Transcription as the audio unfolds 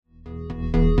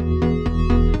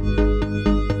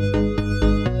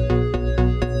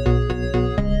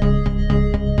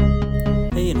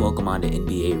on to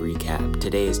NBA Recap.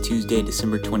 Today is Tuesday,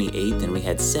 December 28th, and we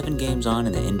had 7 games on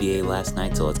in the NBA last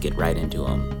night, so let's get right into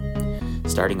them.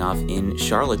 Starting off in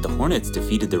Charlotte, the Hornets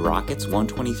defeated the Rockets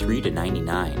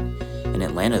 123-99. In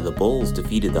Atlanta, the Bulls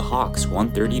defeated the Hawks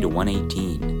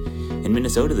 130-118. In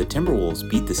Minnesota, the Timberwolves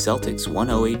beat the Celtics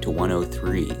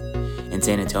 108-103. In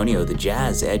San Antonio, the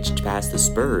Jazz edged past the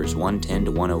Spurs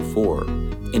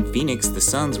 110-104. In Phoenix, the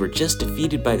Suns were just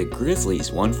defeated by the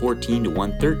Grizzlies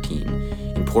 114-113.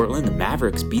 In Portland, the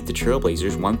Mavericks beat the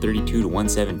Trailblazers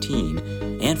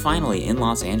 132-117. And finally, in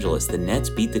Los Angeles, the Nets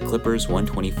beat the Clippers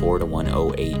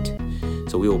 124-108.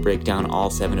 So we will break down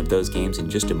all 7 of those games in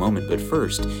just a moment, but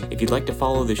first, if you'd like to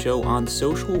follow the show on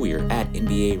social, we are at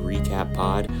NBA Recap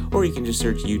Pod, or you can just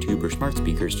search YouTube or smart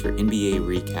speakers for NBA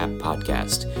Recap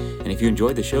Podcast. And if you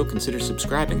enjoyed the show, consider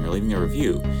subscribing or leaving a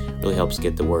review. It really helps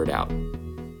get the word out.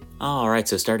 Alright,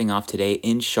 so starting off today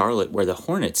in Charlotte, where the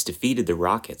Hornets defeated the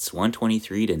Rockets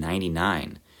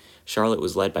 123-99. Charlotte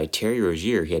was led by Terry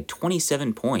Rozier. He had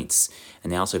 27 points,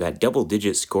 and they also got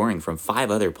double-digit scoring from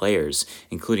 5 other players,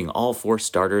 including all 4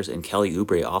 starters and Kelly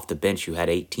Oubre off the bench, who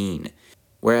had 18.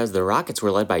 Whereas the Rockets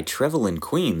were led by Trevelin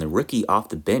Queen, the rookie off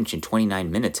the bench in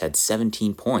 29 minutes, had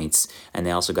 17 points, and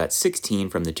they also got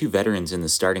 16 from the 2 veterans in the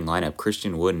starting lineup,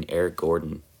 Christian Wood and Eric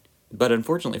Gordon. But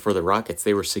unfortunately for the Rockets,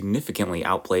 they were significantly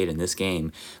outplayed in this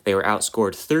game. They were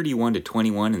outscored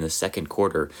 31-21 in the second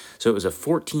quarter, so it was a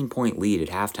 14-point lead at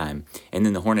halftime, and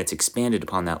then the Hornets expanded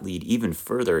upon that lead even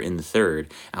further in the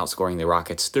third, outscoring the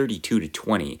Rockets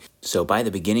 32-20. So by the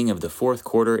beginning of the fourth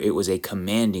quarter, it was a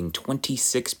commanding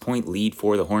 26-point lead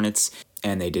for the Hornets,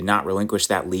 and they did not relinquish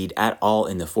that lead at all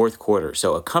in the fourth quarter.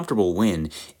 So a comfortable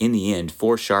win in the end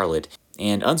for Charlotte.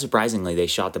 And unsurprisingly, they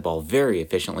shot the ball very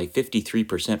efficiently,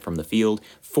 53% from the field,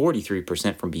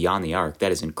 43% from beyond the arc.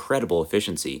 That is incredible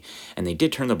efficiency. And they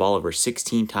did turn the ball over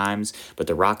 16 times, but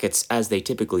the Rockets, as they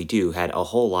typically do, had a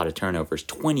whole lot of turnovers,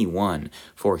 21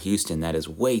 for Houston. That is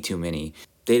way too many.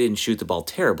 They didn't shoot the ball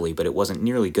terribly, but it wasn't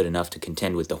nearly good enough to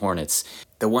contend with the Hornets.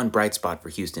 The one bright spot for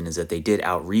Houston is that they did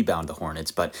out-rebound the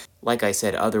Hornets, but like I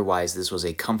said, otherwise this was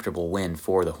a comfortable win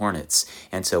for the Hornets.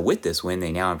 And so with this win,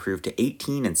 they now improved to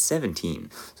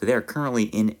 18-17. So they are currently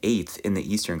in 8th in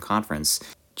the Eastern Conference,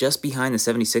 just behind the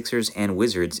 76ers and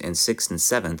Wizards in 6th and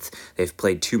 7th. They've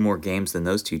played 2 more games than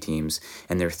those 2 teams,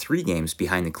 and they're 3 games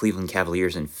behind the Cleveland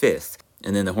Cavaliers in 5th.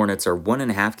 And then the Hornets are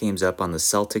 1.5 games up on the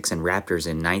Celtics and Raptors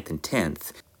in 9th and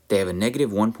 10th. They have a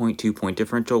negative 1.2 point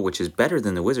differential, which is better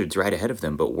than the Wizards right ahead of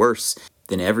them, but worse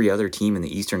than every other team in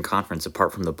the Eastern Conference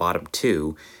apart from the bottom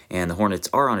 2. And the Hornets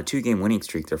are on a 2-game winning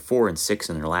streak. They're 4-6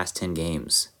 in their last 10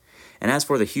 games. And as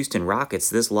for the Houston Rockets,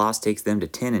 this loss takes them to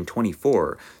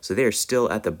 10-24, so they are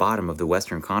still at the bottom of the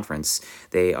Western Conference.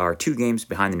 They are 2 games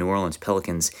behind the New Orleans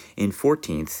Pelicans in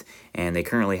 14th, and they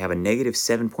currently have a negative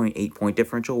 7.8 point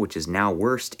differential, which is now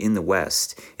worst in the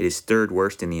West. It is 3rd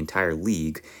worst in the entire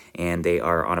league, and they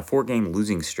are on a 4-game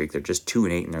losing streak. They're just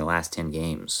 2-8 in their last 10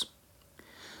 games.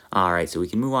 Alright, so we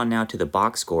can move on now to the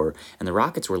box score, and the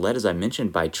Rockets were led, as I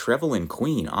mentioned, by Trevelin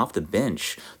Queen off the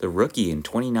bench. The rookie in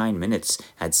 29 minutes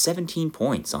had 17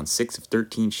 points on 6 of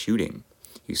 13 shooting.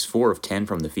 He was 4 of 10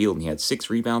 from the field, and he had 6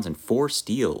 rebounds and 4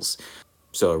 steals.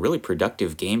 So a really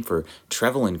productive game for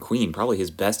Trevelin Queen, probably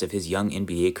his best of his young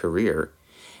NBA career.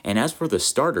 And as for the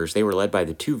starters, they were led by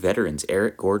the 2 veterans,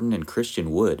 Eric Gordon and Christian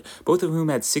Wood, both of whom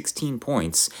had 16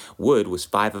 points. Wood was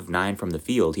 5 of 9 from the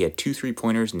field. He had 2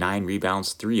 3-pointers, 9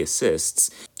 rebounds, 3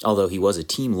 assists, although he was a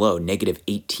team low, negative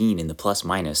 18 in the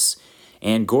plus-minus.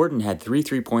 And Gordon had 3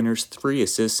 3-pointers, 3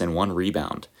 assists, and 1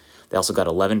 rebound. They also got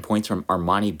 11 points from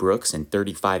Armani Brooks in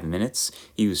 35 minutes.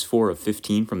 He was 4 of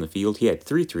 15 from the field. He had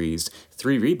 3 threes,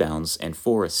 3 rebounds, and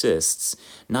 4 assists.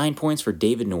 9 points for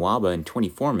David Nwaba in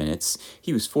 24 minutes.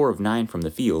 He was 4 of 9 from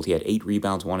the field. He had 8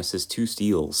 rebounds, 1 assist, 2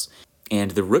 steals.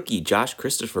 And the rookie, Josh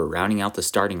Christopher, rounding out the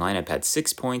starting lineup, had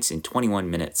 6 points in 21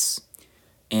 minutes.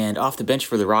 And off the bench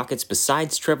for the Rockets,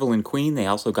 besides Trevelin Queen, they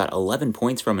also got 11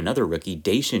 points from another rookie,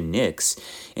 Daishen Nix.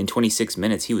 In 26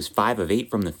 minutes, he was 5 of 8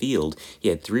 from the field. He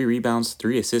had 3 rebounds,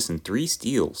 3 assists, and 3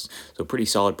 steals. So pretty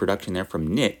solid production there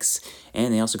from Nix.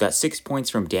 And they also got 6 points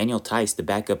from Daniel Theis, the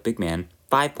backup big man.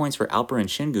 5 points for Alperen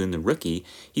Şengün, the rookie.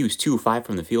 He was 2 of 5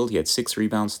 from the field. He had 6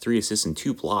 rebounds, 3 assists, and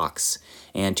 2 blocks.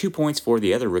 And 2 points for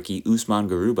the other rookie, Usman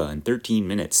Garuba, in 13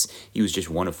 minutes. He was just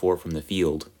 1 of 4 from the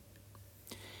field.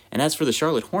 And as for the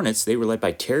Charlotte Hornets, they were led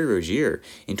by Terry Rozier.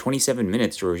 In 27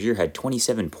 minutes, Rozier had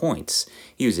 27 points.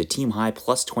 He was a team-high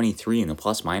plus 23 in the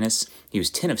plus-minus. He was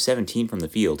 10 of 17 from the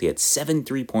field. He had 7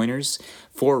 3-pointers,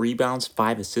 4 rebounds,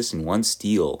 5 assists, and 1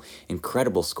 steal.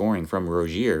 Incredible scoring from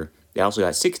Rozier. They also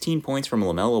got 16 points from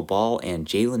LaMelo Ball and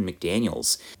Jalen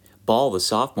McDaniels. Ball, the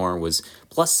sophomore, was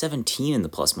plus 17 in the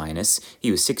plus minus.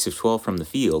 He was 6 of 12 from the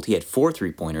field. He had 4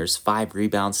 3-pointers, 5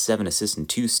 rebounds, 7 assists, and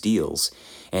 2 steals.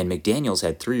 And McDaniels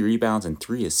had 3 rebounds and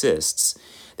 3 assists.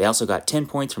 They also got 10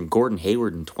 points from Gordon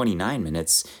Hayward in 29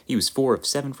 minutes. He was 4 of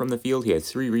 7 from the field. He had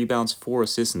 3 rebounds, 4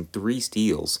 assists, and 3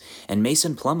 steals. And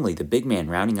Mason Plumlee, the big man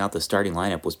rounding out the starting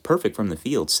lineup, was perfect from the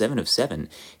field, 7 of 7.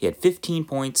 He had 15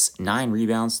 points, 9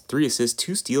 rebounds, 3 assists,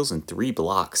 2 steals, and 3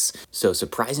 blocks. So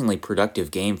surprisingly productive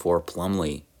game for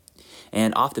Plumlee.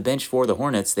 And off the bench for the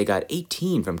Hornets, they got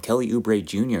 18 from Kelly Oubre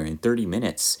Jr. in 30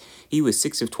 minutes. He was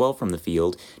 6 of 12 from the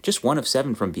field, just 1 of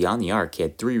 7 from beyond the arc. He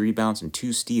had 3 rebounds and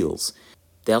 2 steals.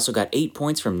 They also got 8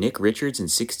 points from Nick Richards in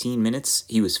 16 minutes.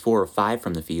 He was 4 of 5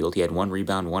 from the field. He had 1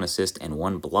 rebound, 1 assist, and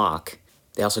 1 block.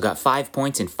 They also got 5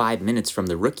 points in 5 minutes from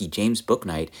the rookie James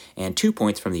Bouknight, and 2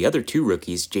 points from the other 2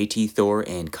 rookies, JT Thor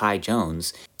and Kai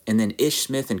Jones. And then Ish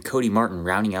Smith and Cody Martin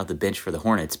rounding out the bench for the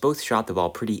Hornets. Both shot the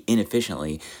ball pretty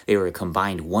inefficiently. They were a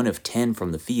combined 1 of 10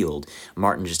 from the field.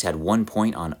 Martin just had 1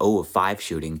 point on 0 of 5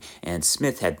 shooting, and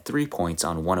Smith had 3 points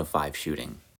on 1 of 5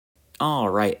 shooting.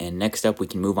 Alright, and next up we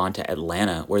can move on to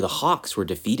Atlanta, where the Hawks were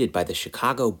defeated by the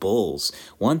Chicago Bulls,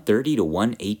 130 to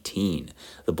 118.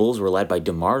 The Bulls were led by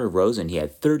DeMar DeRozan. He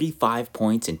had 35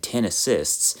 points and 10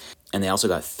 assists, and they also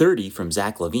got 30 from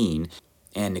Zach LaVine,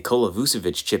 and Nikola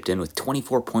Vucevic chipped in with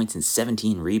 24 points and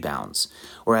 17 rebounds.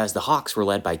 Whereas the Hawks were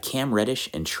led by Cam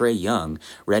Reddish and Trae Young.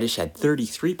 Reddish had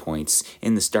 33 points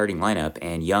in the starting lineup,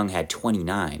 and Young had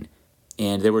 29.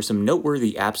 And there were some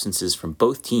noteworthy absences from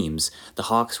both teams. The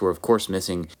Hawks were, of course,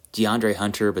 missing DeAndre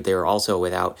Hunter, but they were also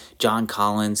without John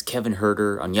Collins, Kevin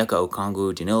Huerter, Onyeka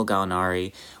Okongwu, Danilo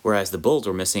Gallinari, whereas the Bulls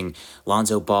were missing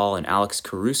Lonzo Ball and Alex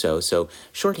Caruso. So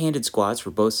shorthanded squads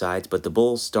for both sides, but the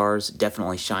Bulls' stars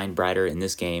definitely shine brighter in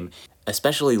this game,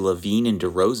 especially LaVine and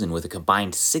DeRozan with a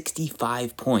combined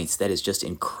 65 points. That is just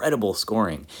incredible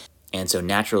scoring. And so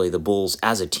naturally the Bulls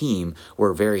as a team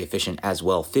were very efficient as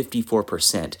well,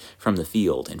 54% from the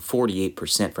field and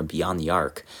 48% from beyond the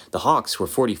arc. The Hawks were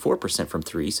 44% from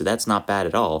 3, so that's not bad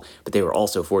at all, but they were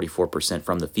also 44%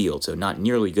 from the field, so not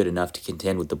nearly good enough to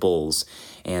contend with the Bulls.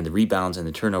 And the rebounds and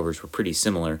the turnovers were pretty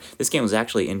similar. This game was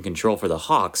actually in control for the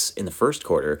Hawks in the first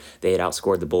quarter. They had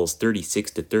outscored the Bulls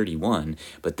 36 to 31,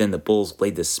 but then the Bulls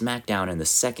laid the smackdown in the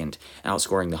second,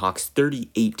 outscoring the Hawks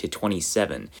 38 to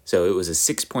 27. So it was a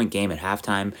 6-point game at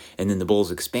halftime, and then the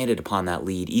Bulls expanded upon that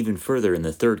lead even further in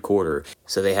the third quarter,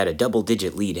 so they had a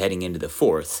double-digit lead heading into the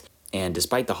fourth. And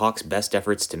despite the Hawks' best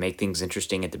efforts to make things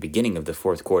interesting at the beginning of the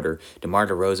fourth quarter, DeMar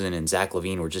DeRozan and Zach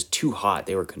LaVine were just too hot.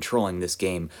 They were controlling this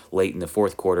game late in the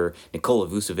fourth quarter. Nikola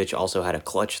Vucevic also had a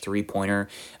clutch three-pointer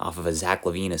off of a Zach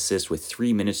LaVine assist with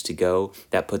 3 minutes to go.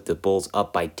 That put the Bulls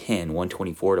up by 10,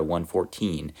 124 to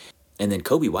 114. And then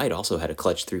Coby White also had a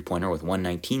clutch three-pointer with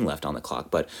 1:19 left on the clock,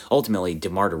 but ultimately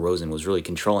DeMar DeRozan was really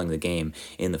controlling the game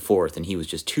in the fourth, and he was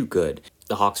just too good.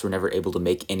 The Hawks were never able to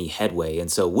make any headway,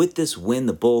 and so with this win,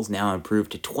 the Bulls now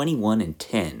improved to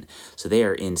 21-10. So they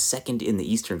are in second in the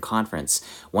Eastern Conference,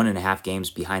 1.5 games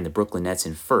behind the Brooklyn Nets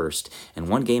in first, and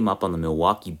 1 game up on the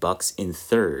Milwaukee Bucks in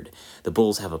third. The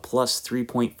Bulls have a plus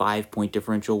 3.5 point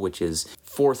differential, which is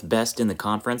 4th best in the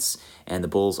conference, and the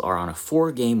Bulls are on a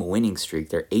 4-game winning streak.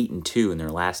 They're 8-2 in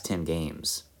their last 10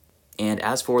 games. And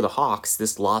as for the Hawks,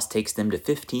 this loss takes them to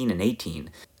 15-18,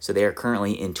 so they are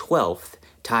currently in 12th,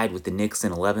 tied with the Knicks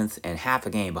in 11th, and half a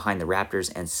game behind the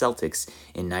Raptors and Celtics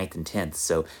in 9th and 10th.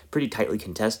 So pretty tightly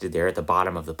contested there at the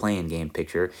bottom of the play-in game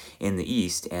picture in the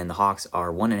East, and the Hawks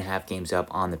are 1.5 games up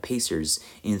on the Pacers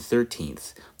in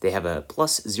 13th. They have a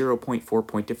plus 0.4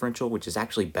 point differential, which is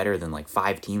actually better than like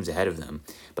 5 teams ahead of them,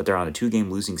 but they're on a 2-game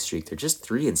losing streak. They're just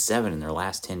 3-7 in their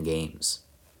last 10 games.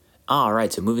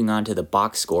 Alright, so moving on to the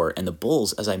box score, and the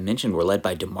Bulls, as I mentioned, were led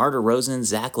by DeMar DeRozan,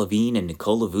 Zach LaVine, and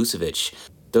Nikola Vucevic.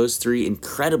 Those 3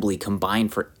 incredibly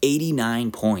combined for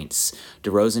 89 points.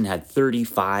 DeRozan had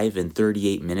 35 in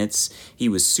 38 minutes. He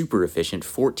was super efficient,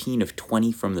 14 of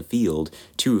 20 from the field,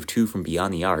 2 of 2 from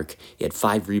beyond the arc. He had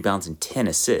 5 rebounds and 10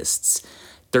 assists.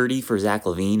 30 for Zach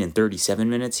LaVine in 37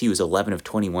 minutes. He was 11 of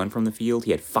 21 from the field.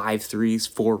 He had 5 threes,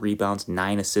 4 rebounds,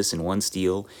 9 assists, and 1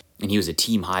 steal. And he was a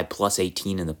team-high plus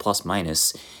 18 in the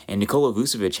plus-minus. And Nikola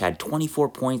Vucevic had 24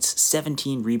 points,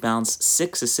 17 rebounds,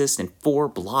 6 assists, and 4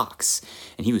 blocks.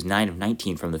 And he was 9 of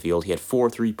 19 from the field. He had 4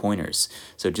 3-pointers.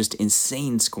 So just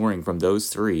insane scoring from those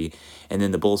 3. And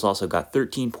then the Bulls also got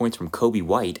 13 points from Coby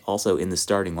White, also in the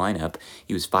starting lineup.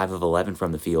 He was 5 of 11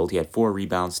 from the field. He had 4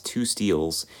 rebounds, 2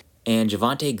 steals. And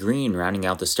Javonte Green, rounding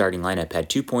out the starting lineup, had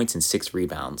 2 points and 6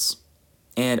 rebounds.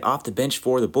 And off the bench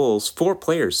for the Bulls, 4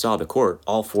 players saw the court,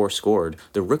 all 4 scored.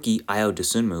 The rookie, Ayo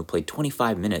Dosunmu, played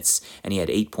 25 minutes, and he had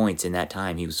 8 points in that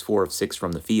time. He was 4 of 6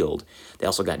 from the field. They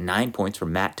also got 9 points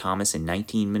from Matt Thomas in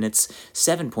 19 minutes,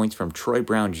 7 points from Troy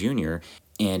Brown Jr.,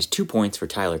 and 2 points for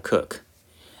Tyler Cook.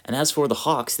 And as for the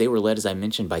Hawks, they were led, as I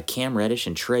mentioned, by Cam Reddish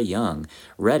and Trae Young.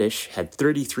 Reddish had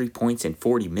 33 points in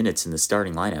 40 minutes in the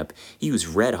starting lineup. He was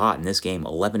red hot in this game,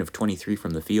 11 of 23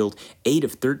 from the field, 8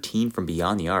 of 13 from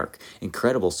beyond the arc.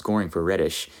 Incredible scoring for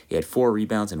Reddish. He had 4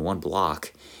 rebounds and 1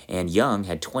 block. And Young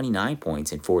had 29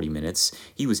 points in 40 minutes.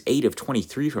 He was 8 of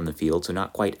 23 from the field, so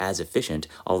not quite as efficient,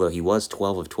 although he was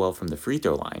 12 of 12 from the free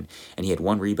throw line. And he had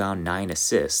 1 rebound, 9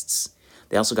 assists.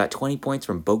 They also got 20 points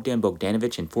from Bogdan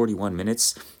Bogdanovic in 41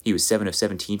 minutes. He was 7 of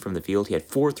 17 from the field. He had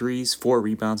 4 threes, 4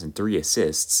 rebounds, and 3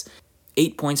 assists.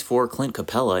 8 points for Clint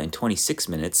Capella in 26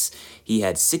 minutes. He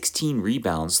had 16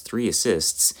 rebounds, 3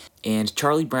 assists. And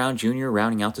Charlie Brown Jr.,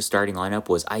 rounding out the starting lineup,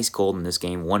 was ice cold in this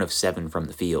game, 1 of 7 from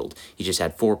the field. He just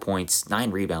had 4 points,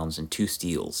 9 rebounds, and 2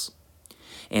 steals.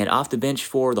 And off the bench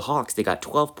for the Hawks, they got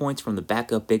 12 points from the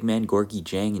backup big man, Gorgui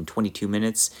Dieng, in 22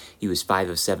 minutes. He was 5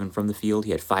 of 7 from the field.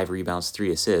 He had 5 rebounds, 3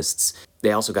 assists.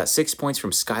 They also got 6 points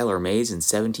from Skylar Mays in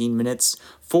 17 minutes,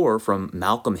 4 from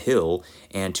Malcolm Hill,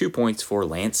 and 2 points for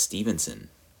Lance Stevenson.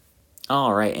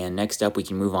 All right, and next up we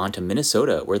can move on to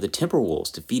Minnesota, where the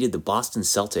Timberwolves defeated the Boston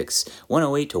Celtics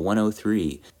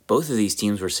 108-103. Both of these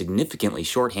teams were significantly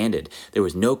shorthanded. There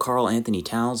was no Karl Anthony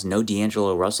Towns, no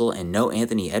D'Angelo Russell, and no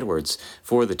Anthony Edwards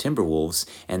for the Timberwolves,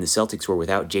 and the Celtics were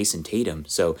without Jason Tatum.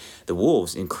 So the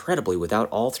Wolves, incredibly, without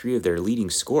all 3 of their leading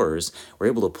scorers, were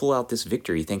able to pull out this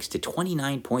victory thanks to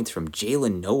 29 points from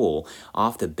Jalen Noel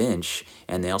off the bench,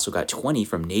 and they also got 20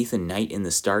 from Nathan Knight in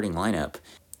the starting lineup.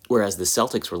 Whereas the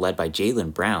Celtics were led by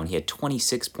Jaylen Brown. He had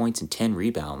 26 points and 10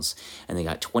 rebounds, and they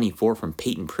got 24 from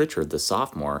Peyton Pritchard, the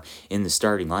sophomore, in the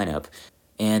starting lineup.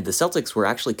 And the Celtics were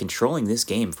actually controlling this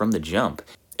game from the jump.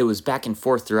 It was back and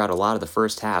forth throughout a lot of the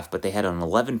first half, but they had an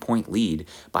 11-point lead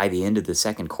by the end of the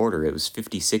second quarter. It was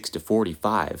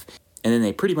 56-45. And then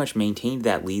they pretty much maintained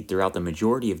that lead throughout the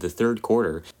majority of the third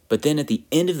quarter. But then at the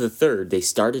end of the third, they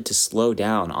started to slow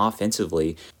down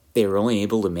offensively. They were only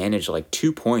able to manage like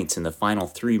 2 points in the final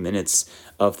 3 minutes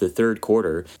of the third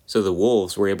quarter, so the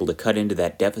Wolves were able to cut into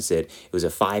that deficit. It was a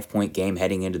 5-point game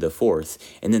heading into the fourth,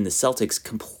 and then the Celtics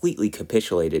completely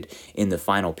capitulated in the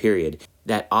final period.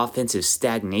 That offensive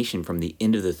stagnation from the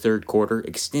end of the third quarter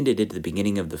extended into the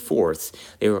beginning of the fourth.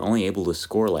 They were only able to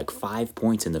score like 5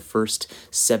 points in the first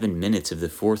 7 minutes of the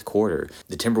fourth quarter.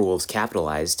 The Timberwolves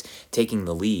capitalized, taking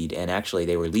the lead, and actually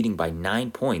they were leading by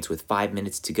 9 points with 5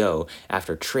 minutes to go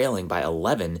after trailing by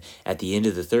 11 at the end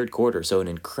of the third quarter. So an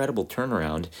incredible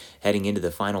turnaround heading into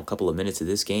the final couple of minutes of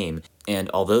this game.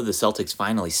 And although the Celtics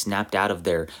finally snapped out of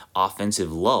their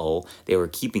offensive lull, they were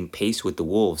keeping pace with the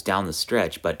Wolves down the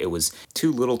stretch, but it was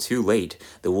too little too late.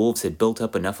 The Wolves had built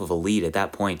up enough of a lead at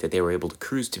that point that they were able to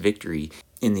cruise to victory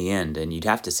in the end. And you'd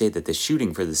have to say that the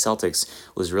shooting for the Celtics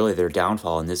was really their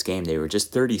downfall in this game. They were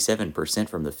just 37%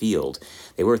 from the field.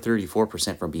 They were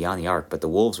 34% from beyond the arc, but the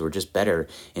Wolves were just better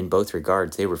in both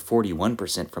regards. They were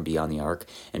 41% from beyond the arc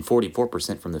and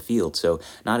 44% from the field. So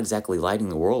not exactly lighting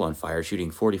the world on fire, shooting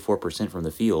 44% from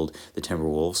the field, the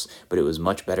Timberwolves, but it was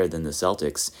much better than the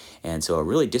Celtics. And so a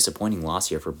really disappointing loss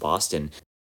here for Boston.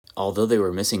 Although they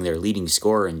were missing their leading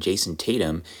scorer in Jason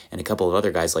Tatum and a couple of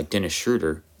other guys like Dennis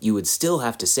Schroeder, you would still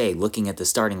have to say, looking at the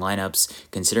starting lineups,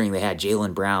 considering they had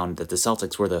Jaylen Brown, that the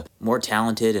Celtics were the more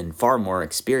talented and far more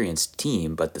experienced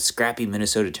team, but the scrappy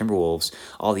Minnesota Timberwolves,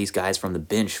 all these guys from the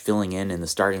bench filling in the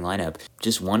starting lineup,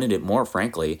 just wanted it more,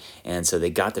 frankly, and so they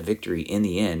got the victory in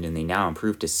the end, and they now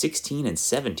improved to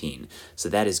 16-17, so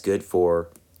that is good for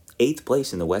 8th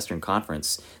place in the Western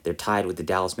Conference. They're tied with the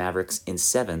Dallas Mavericks in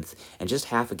 7th, and just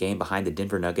half a game behind the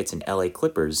Denver Nuggets and LA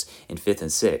Clippers in 5th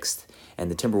and 6th. And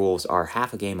the Timberwolves are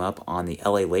half a game up on the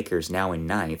LA Lakers now in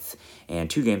 9th, and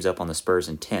 2 games up on the Spurs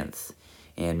in 10th.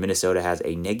 And Minnesota has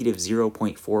a negative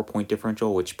 0.4 point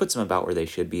differential, which puts them about where they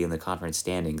should be in the conference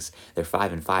standings. They're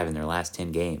 5-5 in their last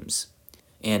 10 games.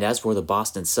 And as for the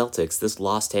Boston Celtics, this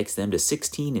loss takes them to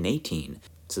 16-18.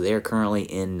 So they are currently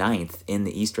in 9th in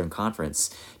the Eastern Conference,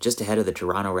 just ahead of the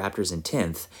Toronto Raptors in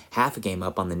 10th, half a game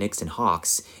up on the Knicks and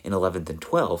Hawks in 11th and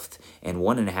 12th, and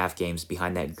 1.5 games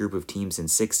behind that group of teams in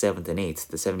 6th, 7th, and 8th,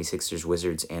 the 76ers,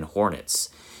 Wizards, and Hornets.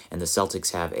 And the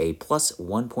Celtics have a plus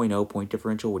 1.0 point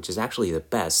differential, which is actually the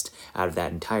best out of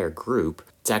that entire group.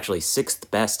 It's actually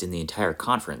 6th best in the entire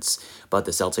conference, but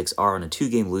the Celtics are on a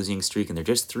 2-game losing streak, and they're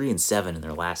just 3-7 in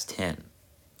their last 10.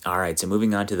 All right, so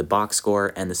moving on to the box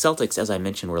score, and the Celtics, as I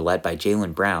mentioned, were led by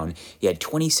Jaylen Brown. He had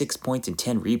 26 points and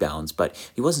 10 rebounds, but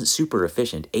he wasn't super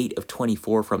efficient, 8 of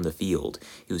 24 from the field.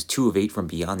 He was 2 of 8 from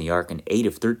beyond the arc and 8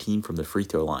 of 13 from the free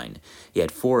throw line. He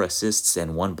had 4 assists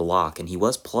and 1 block, and he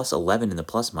was plus 11 in the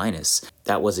plus minus.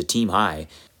 That was a team high.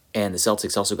 And the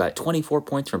Celtics also got 24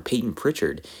 points from Peyton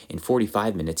Pritchard in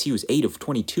 45 minutes. He was 8 of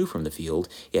 22 from the field.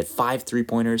 He had 5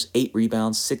 3-pointers, 8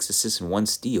 rebounds, 6 assists, and 1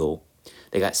 steal.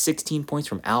 They got 16 points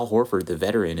from Al Horford, the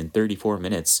veteran, in 34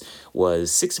 minutes,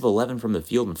 was 6 of 11 from the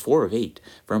field and 4 of 8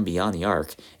 from beyond the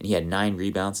arc, and he had 9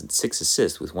 rebounds and 6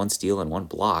 assists with 1 steal and 1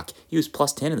 block. He was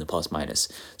plus 10 in the plus minus,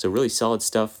 so really solid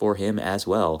stuff for him as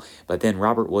well. But then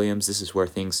Robert Williams, this is where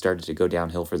things started to go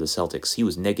downhill for the Celtics. He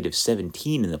was negative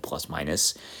 17 in the plus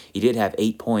minus. He did have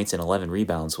 8 points and 11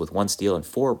 rebounds with 1 steal and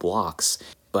 4 blocks,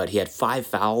 but he had 5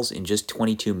 fouls in just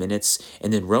 22 minutes,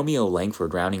 and then Romeo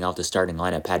Langford, rounding out the starting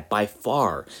lineup, had by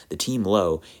far the team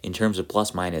low in terms of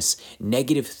plus minus,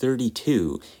 negative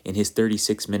 32 in his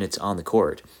 36 minutes on the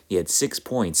court. He had 6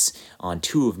 points on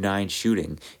 2 of 9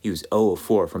 shooting. He was 0 of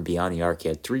 4 from beyond the arc. He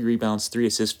had 3 rebounds, 3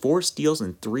 assists, 4 steals,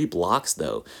 and 3 blocks,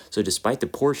 though. So despite the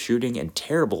poor shooting and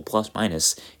terrible plus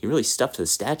minus, he really stuffed the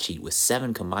stat sheet with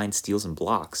 7 combined steals and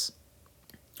blocks.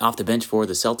 Off the bench for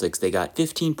the Celtics, they got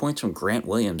 15 points from Grant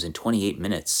Williams in 28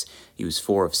 minutes. He was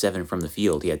 4 of 7 from the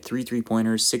field. He had 3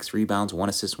 3-pointers, 6 rebounds, 1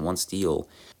 assist, and 1 steal.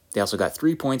 They also got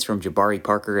 3 points from Jabari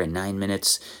Parker in 9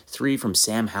 minutes, 3 from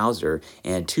Sam Hauser,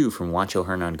 and 2 from Juancho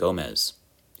Hernangomez.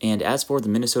 And as for the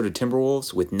Minnesota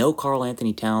Timberwolves, with no Karl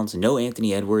Anthony Towns, no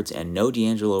Anthony Edwards, and no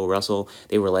D'Angelo Russell,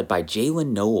 they were led by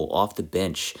Jaylen Nowell off the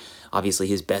bench. Obviously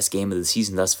his best game of the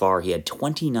season thus far. He had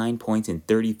 29 points in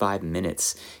 35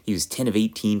 minutes. He was 10 of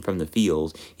 18 from the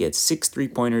field. He had 6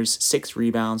 3-pointers, 6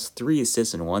 rebounds, 3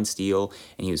 assists, and 1 steal,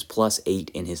 and he was plus 8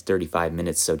 in his 35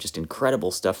 minutes, so just incredible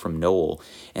stuff from Nowell.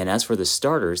 And as for the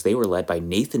starters, they were led by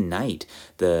Nathan Knight,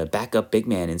 the backup big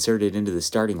man inserted into the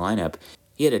starting lineup.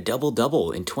 He had a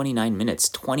double-double in 29 minutes,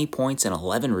 20 points and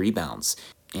 11 rebounds.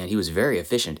 And he was very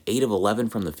efficient, 8 of 11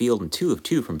 from the field and 2 of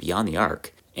 2 from beyond the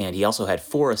arc. And he also had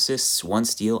 4 assists, 1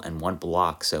 steal, and 1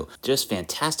 block. So just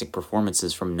fantastic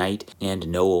performances from Knight and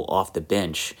Nowell off the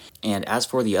bench. And as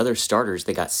for the other starters,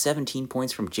 they got 17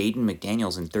 points from Jaden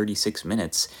McDaniels in 36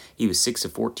 minutes. He was 6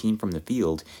 of 14 from the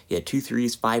field. He had 2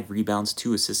 threes, 5 rebounds,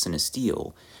 2 assists, and a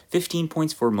steal. 15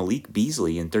 points for Malik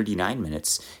Beasley in 39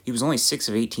 minutes. He was only 6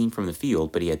 of 18 from the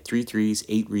field, but he had 3 threes,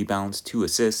 8 rebounds, 2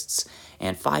 assists,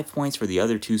 and 5 points for the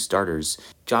other 2 starters,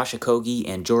 Josh Okogie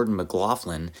and Jordan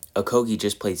McLaughlin. Okogie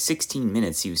just played 16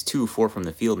 minutes. He was 2 of 4 from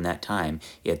the field in that time.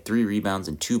 He had 3 rebounds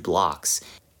and 2 blocks.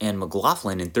 And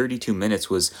McLaughlin in 32 minutes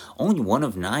was only 1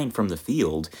 of 9 from the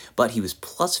field, but he was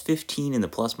plus 15 in the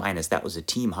plus minus. That was a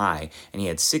team high, and he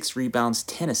had 6 rebounds,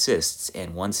 10 assists,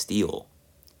 and 1 steal.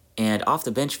 And off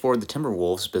the bench for the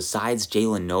Timberwolves, besides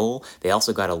Jaylen Nowell, they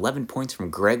also got 11 points from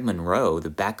Greg Monroe, the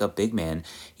backup big man.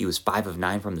 He was 5 of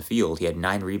 9 from the field. He had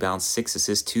 9 rebounds, 6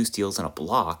 assists, 2 steals, and a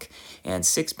block, and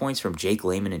 6 points from Jake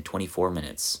Layman in 24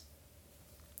 minutes.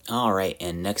 All right,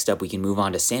 and next up we can move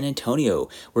on to San Antonio,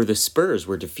 where the Spurs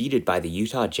were defeated by the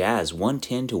Utah Jazz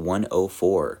 110 to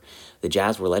 104. The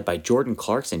Jazz were led by Jordan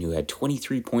Clarkson, who had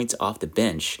 23 points off the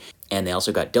bench, and they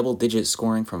also got double-digit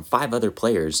scoring from 5 other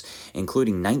players,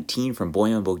 including 19 from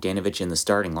Bojan Bogdanovic in the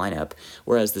starting lineup,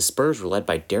 whereas the Spurs were led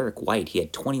by Derek White. He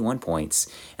had 21 points,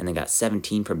 and they got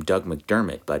 17 from Doug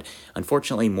McDermott, but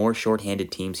unfortunately more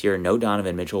shorthanded teams here. No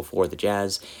Donovan Mitchell for the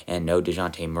Jazz, and no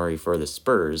DeJounte Murray for the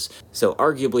Spurs, so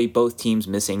arguably both teams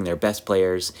missing their best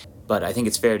players. But I think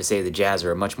it's fair to say the Jazz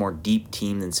are a much more deep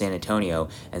team than San Antonio,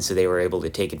 and so they were able to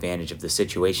take advantage of the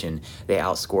situation. They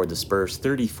outscored the Spurs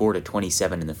 34 to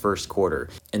 27 in the first quarter,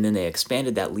 and then they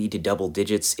expanded that lead to double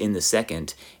digits in the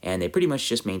second, and they pretty much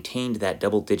just maintained that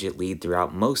double-digit lead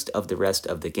throughout most of the rest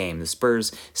of the game. The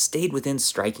Spurs stayed within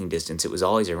striking distance. It was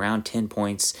always around 10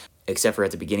 points, except for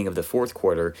at the beginning of the fourth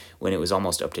quarter when it was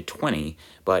almost up to 20.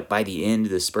 But by the end,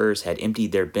 the Spurs had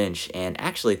emptied their bench, and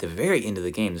actually at the very end of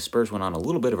the game, the Spurs went on a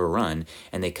little bit of a run,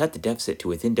 and they cut the deficit to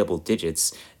within double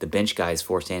digits, the bench guys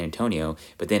for San Antonio,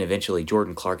 but then eventually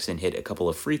Jordan Clarkson hit a couple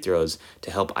of free throws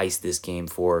to help ice this game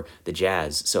for the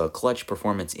Jazz. So a clutch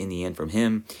performance in the end from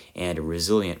him, and a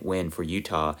resilient win for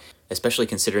Utah, especially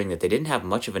considering that they didn't have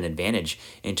much of an advantage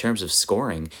in terms of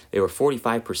scoring. They were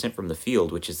 45% from the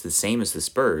field, which is the same as the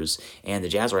Spurs, and the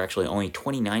Jazz were actually only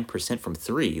 29% from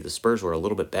 3. The Spurs were a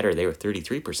little bit better. They were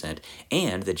 33%,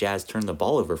 and the Jazz turned the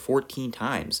ball over 14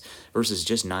 times versus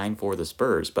just 9 for the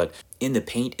Spurs. But In the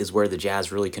paint is where the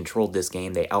Jazz really controlled this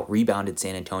game. They out-rebounded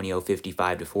San Antonio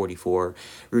 55-44.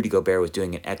 Rudy Gobert was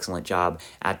doing an excellent job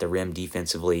at the rim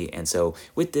defensively, and so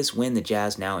with this win, the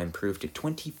Jazz now improved to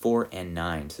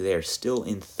 24-9. So they are still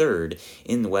in third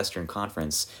in the Western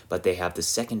Conference, but they have the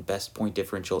second best point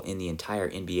differential in the entire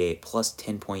NBA at plus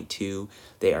 10.2.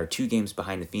 They are 2 games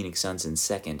behind the Phoenix Suns in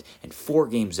second and 4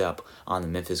 games up on the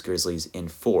Memphis Grizzlies in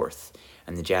fourth.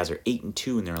 And the Jazz are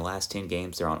 8-2 in their last 10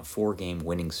 games. They're on a 4-game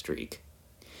winning streak.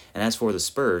 And as for the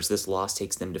Spurs, this loss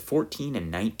takes them to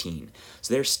 14-19.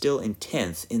 So they're still in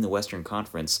 10th in the Western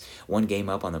Conference, 1 game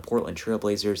up on the Portland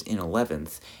Trailblazers in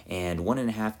 11th, and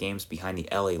 1.5 games behind the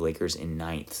LA Lakers in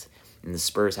 9th. And the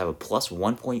Spurs have a plus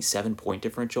 1.7 point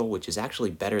differential, which is actually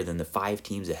better than the 5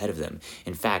 teams ahead of them.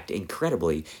 In fact,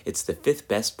 incredibly, it's the 5th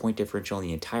best point differential in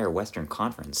the entire Western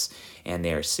Conference, and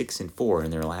they are 6-4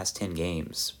 in their last 10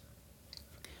 games.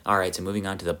 Alright, so moving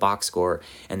on to the box score,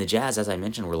 and the Jazz, as I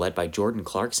mentioned, were led by Jordan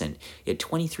Clarkson. He had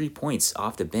 23 points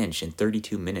off the bench in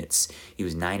 32 minutes. He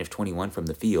was 9 of 21 from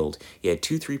the field. He had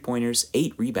 2 3-pointers,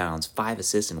 8 rebounds, 5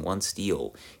 assists, and 1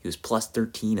 steal. He was plus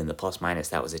 13 in the plus-minus.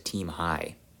 That was a team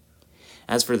high.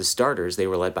 As for the starters, they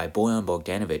were led by Bojan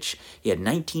Bogdanovic. He had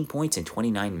 19 points in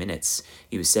 29 minutes.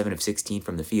 He was 7 of 16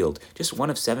 from the field, just 1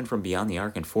 of 7 from beyond the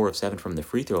arc and 4 of 7 from the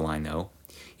free throw line, though.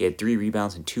 He had 3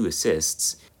 rebounds and 2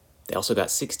 assists. They also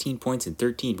got 16 points and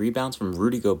 13 rebounds from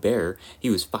Rudy Gobert. He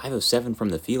was 5 of 7 from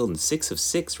the field and 6 of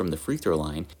 6 from the free throw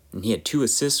line. And he had 2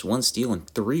 assists, 1 steal, and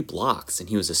 3 blocks, and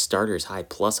he was a starter's high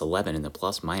plus 11 in the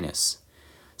plus-minus.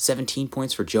 17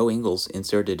 points for Joe Ingles,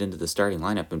 inserted into the starting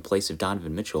lineup in place of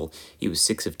Donovan Mitchell. He was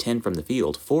 6 of 10 from the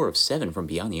field, 4 of 7 from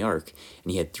beyond the arc,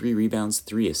 and he had 3 rebounds,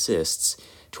 3 assists.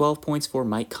 12 points for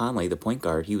Mike Conley, the point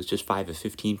guard. He was just 5 of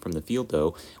 15 from the field,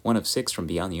 though. 1 of 6 from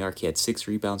beyond the arc. He had 6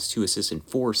 rebounds, 2 assists, and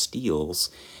 4 steals.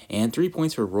 And 3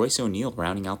 points for Royce O'Neal,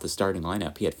 rounding out the starting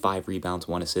lineup. He had 5 rebounds,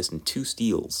 1 assist, and 2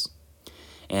 steals.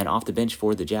 And off the bench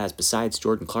for the Jazz, besides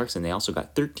Jordan Clarkson, they also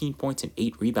got 13 points and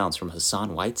 8 rebounds from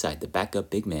Hassan Whiteside, the backup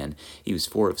big man. He was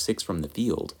 4 of 6 from the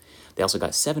field. They also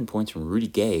got 7 points from Rudy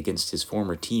Gay against his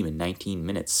former team in 19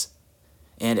 minutes.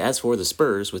 And as for the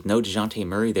Spurs, with no DeJounte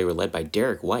Murray, they were led by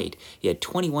Derek White. He had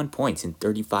 21 points in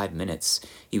 35 minutes.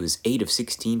 He was 8 of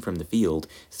 16 from the field,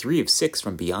 3 of 6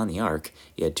 from beyond the arc.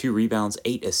 He had 2 rebounds,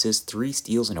 8 assists, 3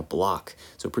 steals, and a block.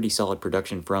 So pretty solid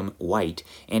production from White,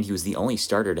 and he was the only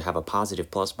starter to have a positive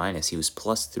plus-minus. He was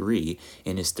plus 3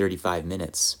 in his 35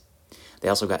 minutes. They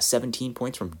also got 17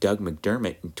 points from Doug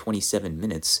McDermott in 27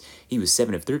 minutes. He was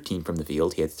 7 of 13 from the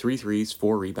field. He had 3 threes,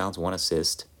 4 rebounds, 1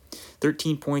 assist.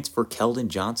 13 points for Keldon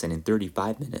Johnson in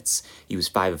 35 minutes. He was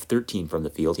 5 of 13 from the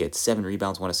field. He had 7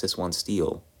 rebounds, 1 assist, 1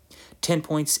 steal. 10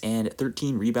 points and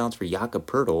 13 rebounds for Jakob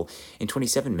Poeltl. In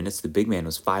 27 minutes, the big man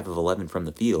was 5 of 11 from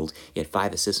the field. He had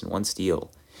 5 assists and 1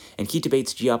 steal. And Keita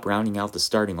Bates-Diop, rounding out the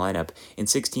starting lineup, in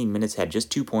 16 minutes had just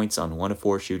 2 points on 1 of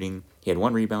 4 shooting. He had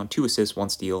 1 rebound, 2 assists, 1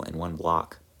 steal, and 1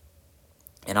 block.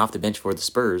 And off the bench for the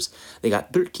Spurs, they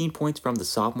got 13 points from the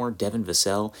sophomore Devin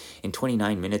Vassell. In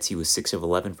 29 minutes, he was 6 of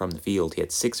 11 from the field. He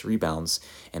had 6 rebounds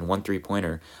and 1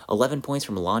 3-pointer. 11 points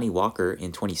from Lonnie Walker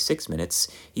in 26 minutes.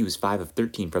 He was 5 of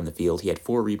 13 from the field. He had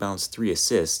 4 rebounds, 3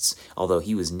 assists, although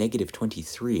he was negative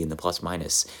 23 in the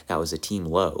plus-minus. That was a team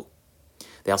low.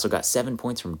 They also got 7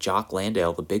 points from Jock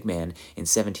Landale, the big man. In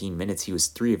 17 minutes, he was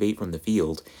 3 of 8 from the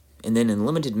field. And then in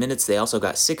limited minutes, they also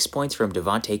got 6 points from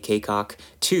Devontae Cacok,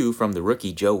 2 from the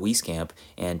rookie Joe Wieskamp,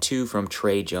 and 2 from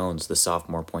Trey Jones, the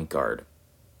sophomore point guard.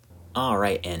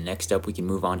 Alright, and next up we can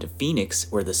move on to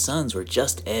Phoenix, where the Suns were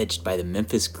just edged by the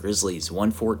Memphis Grizzlies,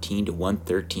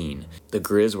 114-113. The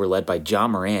Grizz were led by Ja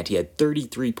Morant. He had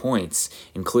 33 points,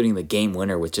 including the game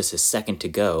winner with just a second to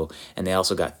go, and they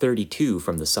also got 32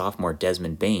 from the sophomore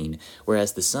Desmond Bane,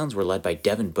 whereas the Suns were led by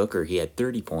Devin Booker. He had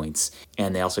 30 points,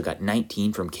 and they also got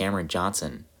 19 from Cameron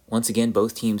Johnson. Once again,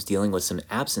 both teams dealing with some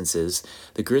absences.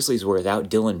 The Grizzlies were without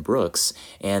Dylan Brooks,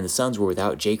 and the Suns were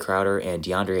without Jay Crowder and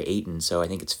DeAndre Ayton, so I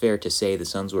think it's fair to say the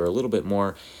Suns were a little bit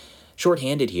more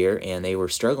shorthanded here, and they were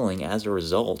struggling as a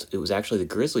result. It was actually the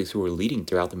Grizzlies who were leading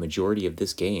throughout the majority of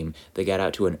this game. They got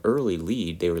out to an early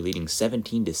lead. They were leading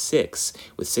 17-6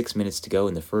 with 6 minutes to go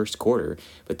in the first quarter,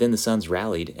 but then the Suns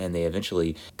rallied, and they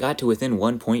eventually got to within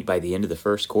 1 point by the end of the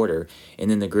first quarter,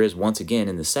 and then the Grizz once again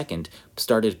in the second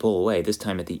started to pull away, this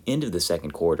time at the end of the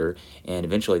second quarter, and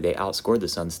eventually they outscored the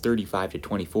Suns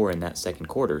 35-24 in that second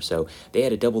quarter, so they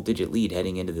had a double-digit lead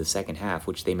heading into the second half,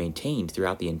 which they maintained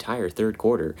throughout the entire third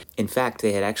quarter. In fact,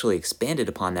 they had actually expanded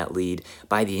upon that lead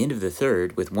by the end of the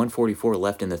third. With 1:44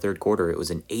 left in the third quarter, it was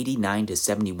an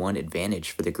 89-71 advantage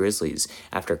for the Grizzlies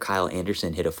after Kyle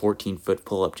Anderson hit a 14-foot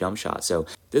pull-up jump shot. So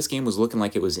this game was looking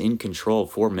like it was in control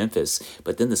for Memphis,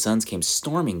 but then the Suns came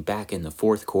storming back in the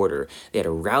fourth quarter. They had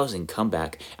a rousing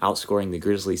comeback, outscoring the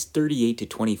Grizzlies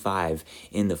 38-25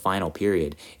 in the final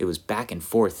period. It was back and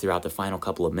forth throughout the final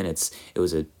couple of minutes. It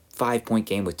was a 5-point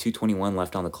game with 2:21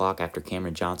 left on the clock after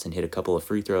Cameron Johnson hit a couple of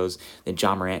free throws. Then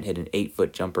Ja Morant hit an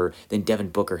 8-foot jumper. Then Devin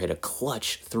Booker hit a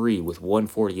clutch 3 with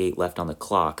 1:48 left on the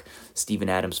clock. Steven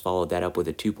Adams followed that up with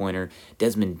a 2-pointer.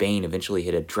 Desmond Bane eventually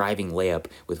hit a driving layup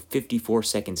with 54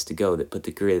 seconds to go that put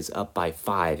the Grizz up by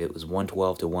 5. It was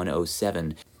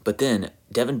 112-107. But then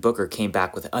Devin Booker came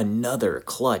back with another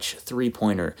clutch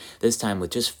 3-pointer, this time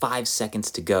with just 5 seconds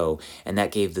to go, and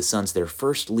that gave the Suns their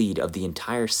first lead of the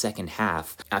entire second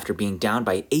half. After being down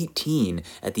by 18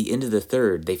 at the end of the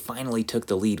third, they finally took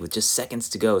the lead with just seconds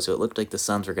to go, so it looked like the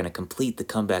Suns were going to complete the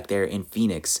comeback there in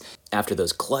Phoenix after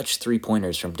those clutch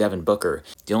 3-pointers from Devin Booker.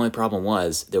 The only problem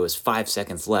was there was 5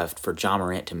 seconds left for Ja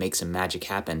Morant to make some magic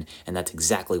happen, and that's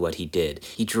exactly what he did.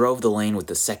 He drove the lane with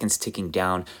the seconds ticking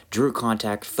down, drew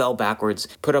contact, fell backwards,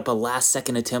 put up a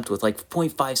last-second attempt with like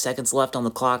 0.5 seconds left on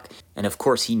the clock, and of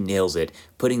course he nails it,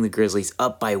 putting the Grizzlies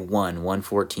up by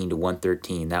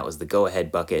 114-113. That was the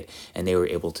go-ahead bucket, and they were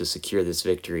able to secure this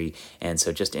victory. And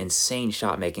so just insane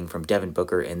shot-making from Devin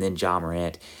Booker and then Ja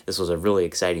Morant. This was a really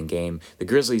exciting game. The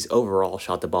Grizzlies overall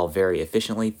shot the ball very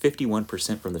efficiently,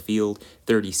 51% from the field,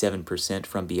 37%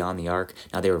 from beyond the arc.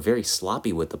 Now, they were very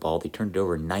sloppy with the ball. They turned it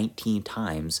over 19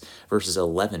 times versus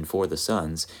 11 for the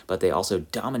Suns, but they also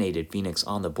dominated Phoenix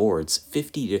on the boards,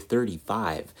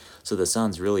 50-35. So the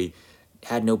Suns really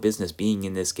had no business being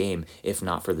in this game if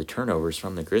not for the turnovers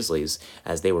from the Grizzlies,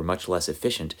 as they were much less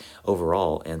efficient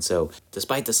overall. And so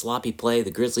despite the sloppy play, the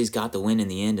Grizzlies got the win in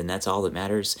the end, and that's all that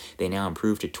matters. They now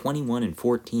improved to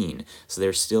 21-14, so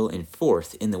they're still in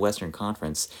fourth in the Western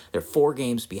Conference. They're 4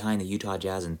 games behind the Utah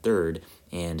Jazz in third,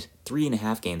 and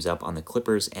 3.5 games up on the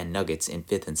Clippers and Nuggets in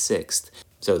 5th and 6th.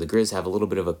 So the Grizz have a little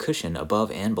bit of a cushion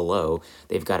above and below.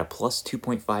 They've got a plus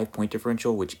 2.5 point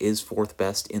differential, which is 4th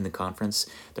best in the conference.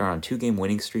 They're on a 2-game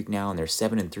winning streak now, and they're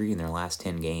 7-3 in their last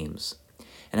 10 games.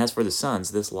 And as for the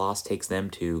Suns, this loss takes them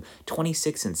to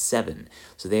 26-7.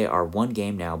 So they are 1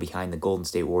 game now behind the Golden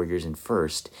State Warriors in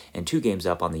first, and 2 games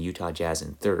up on the Utah Jazz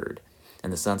in third.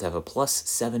 And the Suns have a plus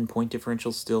 7 point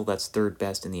differential still. That's 3rd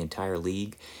best in the entire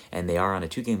league. And they are on a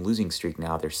 2-game losing streak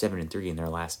now. They're 7-3 in their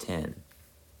last 10.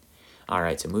 All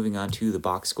right, so moving on to the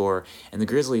box score. And the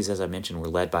Grizzlies, as I mentioned, were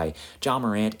led by Ja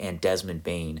Morant and Desmond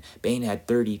Bane. Bane had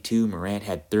 32, Morant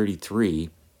had 33.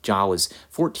 Ja was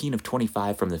 14 of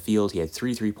 25 from the field. He had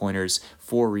 3 3-pointers,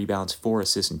 4 rebounds, 4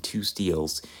 assists, and 2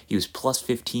 steals. He was plus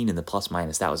 15 in the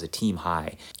plus-minus. That was a team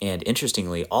high. And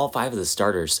interestingly, all 5 of the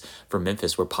starters for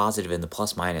Memphis were positive in the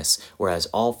plus-minus, whereas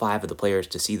all 5 of the players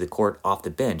to see the court off the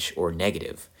bench were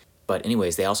negative. But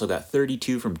anyways, they also got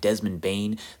 32 from Desmond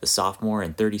Bane, the sophomore,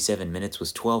 in 37 minutes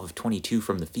was 12 of 22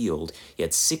 from the field. He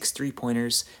had 6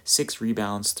 3-pointers, 6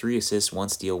 rebounds, 3 assists, 1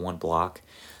 steal, 1 block.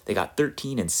 They got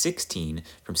 13 and 16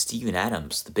 from Steven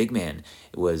Adams, the big man.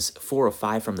 It was 4 of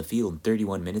 5 from the field in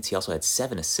 31 minutes. He also had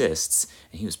 7 assists,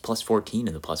 and he was plus 14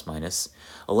 in the plus-minus.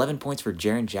 11 points for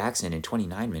Jaren Jackson in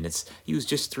 29 minutes. He was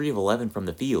just 3 of 11 from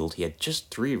the field. He had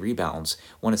just 3 rebounds,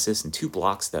 1 assist, and 2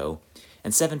 blocks, though.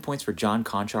 And 7 points for John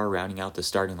Conchar rounding out the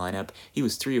starting lineup. He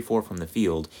was 3 of 4 from the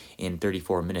field in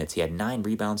 34 minutes. He had 9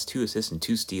 rebounds, 2 assists, and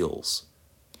 2 steals.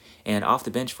 And off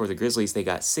the bench for the Grizzlies, they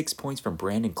got 6 points from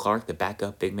Brandon Clark, the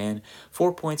backup big man,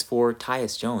 4 points for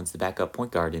Tyus Jones, the backup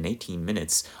point guard, in 18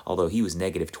 minutes, although he was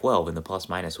negative 12 in the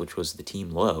plus-minus, which was the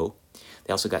team low.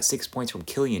 They also got 6 points from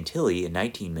Killian Tilly in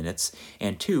 19 minutes,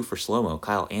 and 2 for slow-mo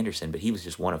Kyle Anderson, but he was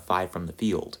just 1 of 5 from the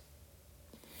field.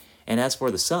 And as for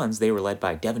the Suns, they were led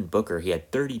by Devin Booker. He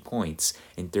had 30 points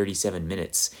in 37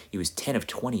 minutes. He was 10 of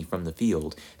 20 from the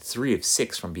field, 3 of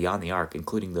 6 from beyond the arc,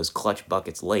 including those clutch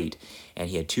buckets late. And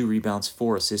he had 2 rebounds,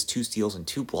 4 assists, 2 steals, and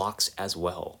 2 blocks as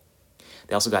well.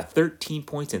 They also got 13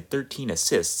 points and 13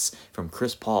 assists from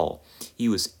Chris Paul. He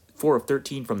was 4 of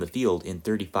 13 from the field in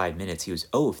 35 minutes. He was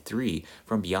 0 of 3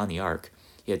 from beyond the arc.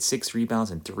 He had 6 rebounds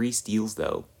and 3 steals,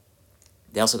 though.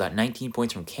 They also got 19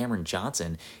 points from Cameron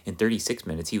Johnson in 36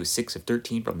 minutes. He was 6 of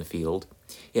 13 from the field.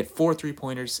 He had 4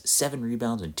 3-pointers, 7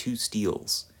 rebounds, and 2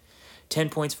 steals. 10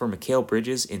 points for Mikal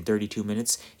Bridges in 32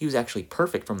 minutes. He was actually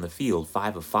perfect from the field,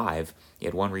 5 of 5. He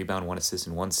had 1 rebound, 1 assist,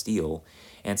 and 1 steal.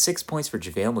 And 6 points for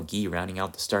JaVale McGee, rounding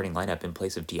out the starting lineup in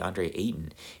place of DeAndre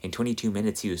Ayton. In 22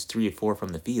 minutes, he was 3 of 4 from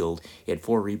the field. He had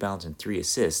 4 rebounds and 3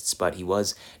 assists, but he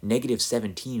was negative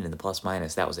 17 in the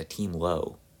plus-minus. That was a team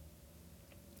low.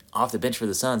 Off the bench for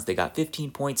the Suns, they got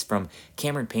 15 points from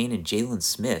Cameron Payne and Jalen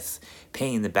Smith.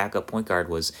 Payne, the backup point guard,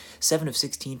 was 7 of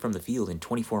 16 from the field in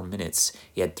 24 minutes.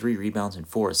 He had 3 rebounds and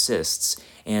 4 assists.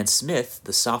 And Smith,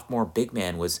 the sophomore big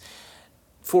man, was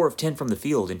 4 of 10 from the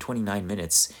field in 29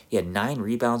 minutes. He had 9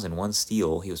 rebounds and 1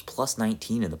 steal. He was plus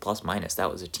 19 in the plus minus.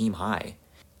 That was a team high.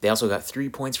 They also got 3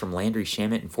 points from Landry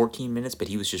Shamet in 14 minutes, but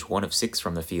he was just 1 of 6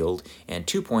 from the field, and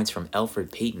 2 points from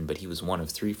Elfrid Payton, but he was 1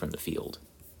 of 3 from the field.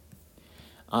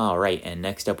 Alright, and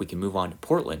next up we can move on to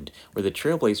Portland, where the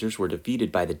Trailblazers were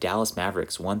defeated by the Dallas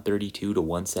Mavericks 132 to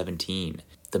 117.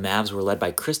 The Mavs were led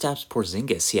by Kristaps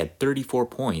Porzingis. He had 34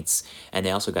 points, and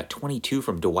they also got 22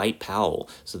 from Dwight Powell,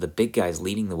 so the big guys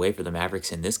leading the way for the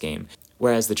Mavericks in this game.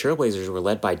 Whereas the Trailblazers were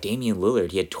led by Damian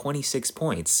Lillard. He had 26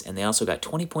 points, and they also got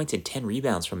 20 points and 10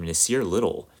 rebounds from Nasir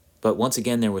Little. But once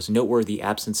again, there was noteworthy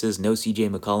absences, no CJ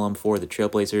McCollum for the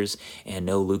Trailblazers, and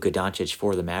no Luka Doncic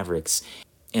for the Mavericks.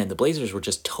 And the Blazers were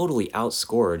just totally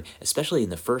outscored, especially in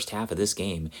the first half of this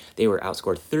game. They were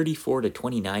outscored 34 to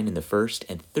 29 in the first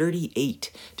and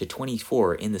 38 to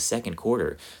 24 in the second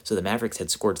quarter. So the Mavericks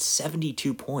had scored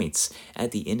 72 points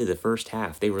at the end of the first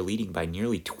half. They were leading by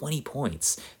nearly 20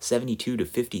 points, 72 to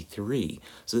 53.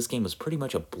 So this game was pretty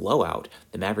much a blowout.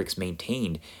 The Mavericks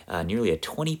maintained nearly a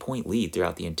 20-point lead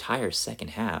throughout the entire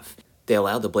second half. They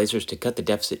allowed the Blazers to cut the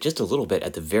deficit just a little bit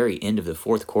at the very end of the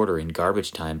fourth quarter in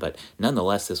garbage time, but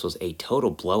nonetheless, this was a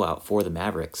total blowout for the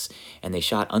Mavericks, and they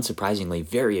shot unsurprisingly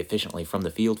very efficiently from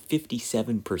the field,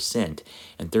 57%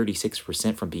 and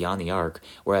 36% from beyond the arc,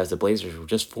 whereas the Blazers were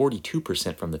just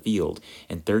 42% from the field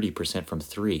and 30% from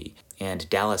three. And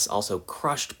Dallas also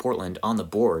crushed Portland on the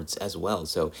boards as well.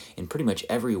 So in pretty much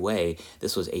every way,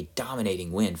 this was a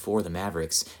dominating win for the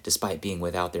Mavericks, despite being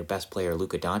without their best player,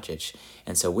 Luka Doncic.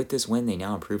 And so with this win, they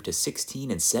now improved to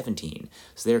 16 and 17.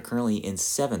 So they're currently in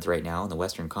 7th right now in the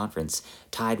Western Conference,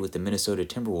 tied with the Minnesota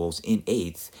Timberwolves in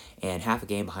 8th, and half a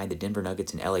game behind the Denver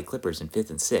Nuggets and LA Clippers in 5th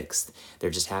and 6th.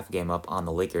 They're just half a game up on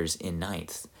the Lakers in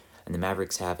 9th. And the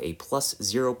Mavericks have a plus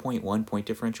 0.1 point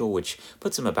differential, which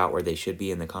puts them about where they should be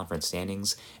in the conference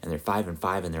standings, and they're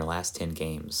 5-5 in their last 10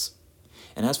 games.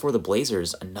 And as for the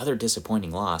Blazers, another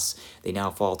disappointing loss. They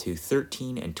now fall to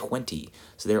 13 and 20,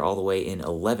 so they're all the way in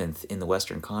 11th in the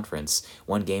Western Conference,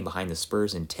 1 game behind the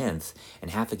Spurs in 10th, and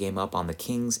half a game up on the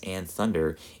Kings and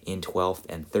Thunder in 12th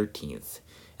and 13th.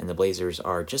 And the Blazers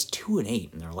are just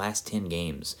 2-8 in their last 10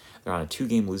 games. They're on a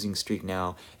 2-game losing streak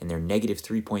now, and their negative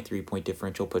 3.3 point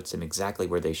differential puts them exactly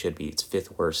where they should be. It's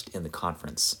 5th worst in the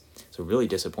conference. So really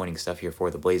disappointing stuff here for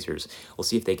the Blazers. We'll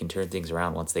see if they can turn things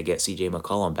around once they get CJ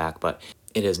McCollum back, but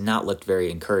it has not looked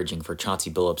very encouraging for Chauncey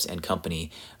Billups and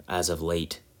company as of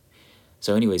late.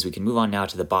 So anyways, we can move on now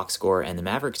to the box score, and the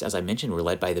Mavericks, as I mentioned, were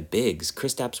led by the bigs,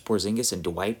 Kristaps Porzingis and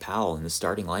Dwight Powell in the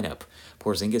starting lineup.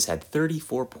 Porzingis had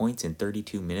 34 points in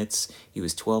 32 minutes. He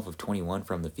was 12 of 21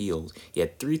 from the field. He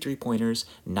had 3 3-pointers,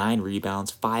 9 rebounds,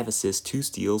 5 assists, 2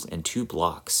 steals, and 2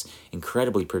 blocks.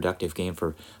 Incredibly productive game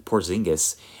for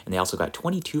Porzingis. And they also got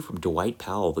 22 from Dwight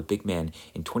Powell, the big man,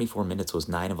 in 24 minutes was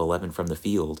 9 of 11 from the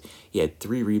field. He had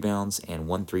 3 rebounds and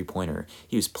 1 3-pointer.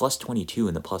 He was plus 22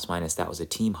 in the plus minus. That was a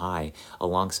team high,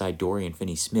 alongside Dorian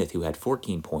Finney-Smith, who had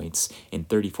 14 points in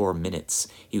 34 minutes.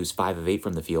 He was 5 of 8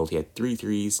 from the field. He had 3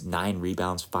 threes, 9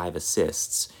 rebounds, 5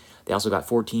 assists. They also got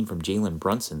 14 from Jalen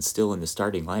Brunson, still in the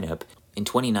starting lineup. In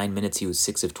 29 minutes, he was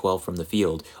 6 of 12 from the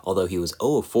field, although he was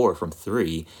 0 of 4 from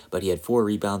 3, but he had 4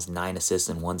 rebounds, 9 assists,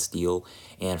 and 1 steal.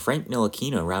 And Frank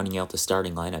Ntilikina, rounding out the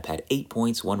starting lineup, had 8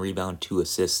 points, 1 rebound, 2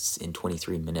 assists in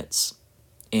 23 minutes.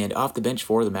 And off the bench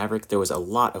for the Mavericks, there was a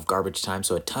lot of garbage time,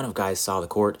 so a ton of guys saw the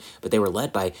court, but they were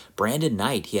led by Brandon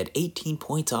Knight. He had 18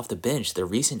 points off the bench, their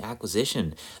recent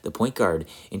acquisition. The point guard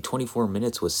in 24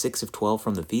 minutes was 6 of 12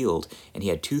 from the field, and he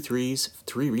had 2 threes,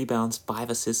 3 rebounds, 5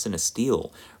 assists, and a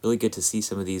steal. Really good to see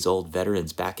some of these old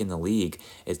veterans back in the league.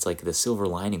 It's like the silver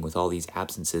lining with all these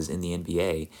absences in the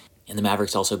NBA. And the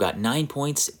Mavericks also got 9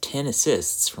 points, 10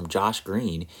 assists from Josh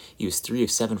Green. He was 3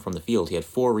 of 7 from the field. He had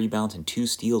 4 rebounds and 2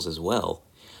 steals as well.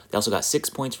 They also got 6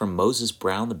 points from Moses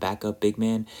Brown, the backup big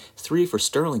man, 3 for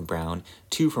Sterling Brown,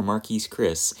 2 for Marquise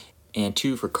Chris, and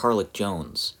 2 for Carlik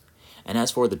Jones. And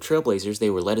as for the Trailblazers, they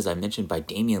were led, as I mentioned, by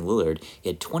Damian Lillard. He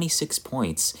had 26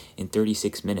 points in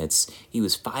 36 minutes. He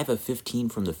was 5 of 15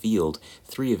 from the field,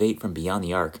 3 of 8 from beyond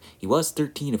the arc. He was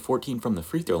 13 of 14 from the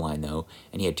free throw line, though,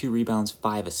 and he had 2 rebounds,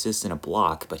 5 assists, and a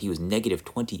block, but he was negative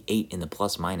 28 in the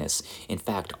plus-minus. In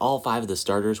fact, all 5 of the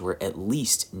starters were at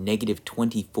least negative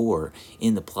 24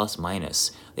 in the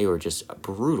plus-minus. They were just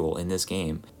brutal in this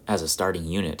game as a starting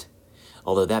unit.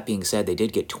 Although that being said, they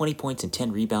did get 20 points and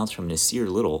 10 rebounds from Nasir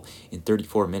Little in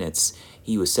 34 minutes.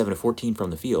 He was 7 of 14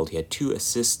 from the field. He had 2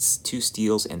 assists, 2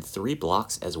 steals, and 3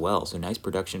 blocks as well. So nice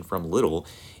production from Little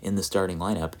in the starting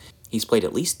lineup. He's played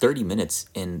at least 30 minutes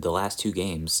in the last 2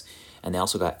 games. And they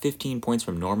also got 15 points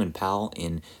from Norman Powell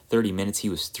in 30 minutes. He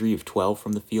was 3 of 12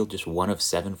 from the field, just 1 of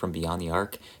 7 from beyond the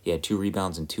arc. He had 2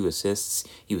 rebounds and 2 assists.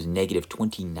 He was negative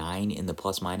 29 in the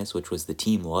plus-minus, which was the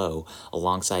team low,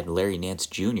 alongside Larry Nance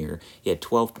Jr. He had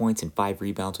 12 points and 5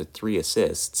 rebounds with 3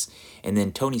 assists. And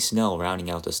then Tony Snell,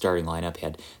 rounding out the starting lineup,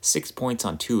 had 6 points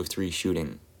on 2 of 3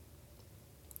 shooting.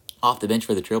 Off the bench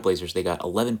for the Trailblazers, they got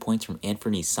 11 points from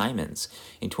Anthony Simons.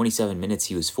 In 27 minutes,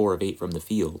 he was 4 of 8 from the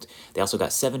field. They also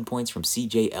got 7 points from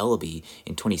C.J. Ellaby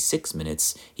in 26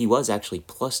 minutes. He was actually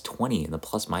plus 20 in the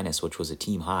plus-minus, which was a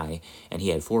team high, and he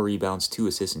had 4 rebounds, 2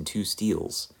 assists, and 2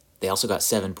 steals. They also got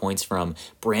 7 points from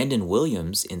Brandon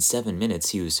Williams in 7 minutes.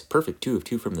 He was perfect 2 of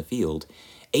 2 from the field.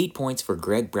 8 points for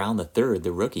Greg Brown III,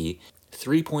 the rookie.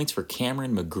 3 points for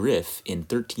Cameron McGriff in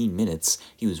 13 minutes.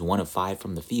 He was 1 of 5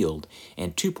 from the field.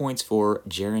 And 2 points for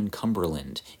Jaron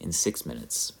Cumberland in 6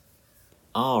 minutes.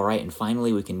 All right, and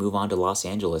finally we can move on to Los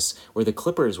Angeles, where the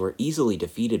Clippers were easily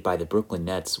defeated by the Brooklyn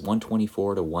Nets,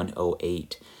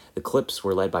 124-108. The Clips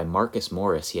were led by Marcus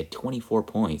Morris. He had 24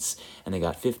 points, and they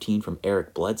got 15 from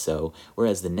Eric Bledsoe,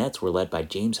 whereas the Nets were led by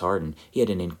James Harden. He had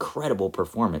an incredible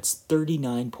performance,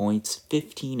 39 points,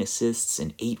 15 assists,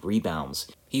 and 8 rebounds.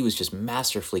 He was just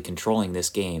masterfully controlling this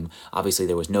game. Obviously,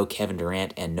 there was no Kevin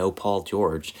Durant and no Paul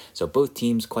George, so both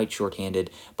teams quite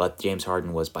shorthanded, but James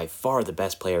Harden was by far the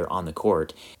best player on the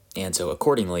court. And so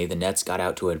accordingly, the Nets got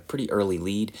out to a pretty early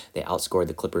lead. They outscored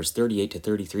the Clippers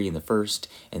 38-33 in the first,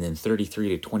 and then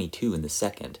 33-22 in the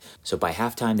second. So by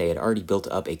halftime, they had already built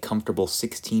up a comfortable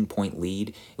 16-point lead.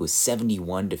 It was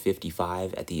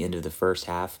 71-55 at the end of the first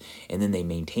half, and then they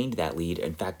maintained that lead.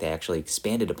 In fact, they actually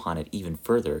expanded upon it even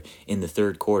further in the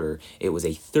third quarter. It was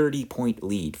a 30-point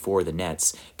lead for the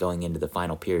Nets going into the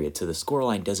final period. So the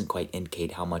scoreline doesn't quite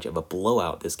indicate how much of a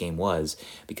blowout this game was,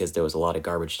 because there was a lot of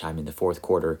garbage time in the fourth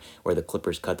quarter, where the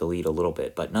Clippers cut the lead a little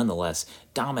bit, but nonetheless,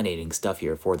 dominating stuff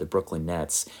here for the Brooklyn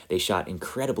Nets. They shot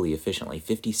incredibly efficiently,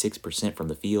 56% from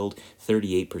the field,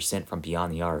 38% from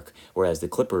beyond the arc, whereas the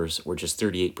Clippers were just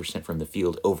 38% from the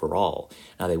field overall.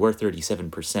 Now, they were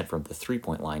 37% from the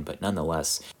three-point line, but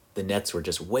nonetheless, the Nets were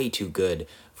just way too good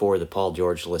for the Paul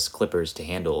George-less Clippers to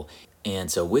handle.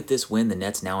 And so with this win, the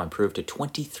Nets now improved to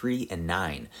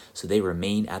 23-9. So they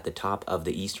remain at the top of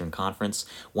the Eastern Conference,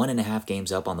 1.5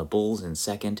 games up on the Bulls in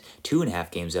second, 2.5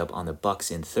 games up on the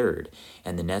Bucks in third.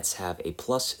 And the Nets have a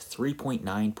plus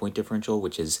 3.9 point differential,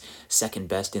 which is second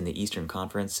best in the Eastern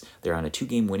Conference. They're on a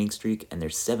 2-game winning streak, and they're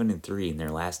 7-3 in their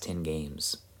last 10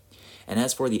 games. And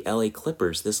as for the LA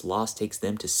Clippers, this loss takes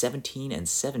them to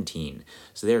 17-17.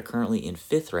 So they are currently in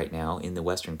 5th right now in the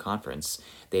Western Conference.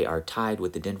 They are tied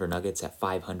with the Denver Nuggets at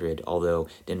 500, although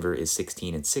Denver is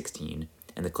 16-16.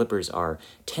 And the Clippers are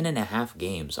 10.5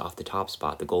 games off the top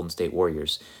spot, the Golden State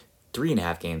Warriors,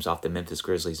 3.5 games off the Memphis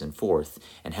Grizzlies in 4th,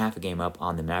 and half a game up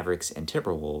on the Mavericks and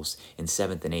Timberwolves in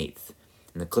 7th and 8th.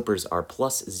 And the Clippers are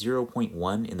plus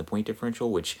 0.1 in the point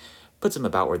differential, which puts them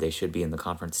about where they should be in the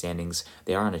conference standings.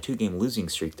 They are on a 2-game losing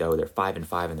streak, though. They're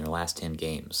 5-5 in their last 10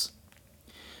 games.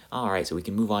 All right, so we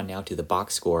can move on now to the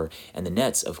box score. And the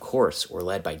Nets, of course, were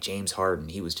led by James Harden.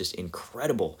 He was just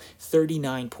incredible.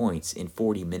 39 points in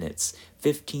 40 minutes,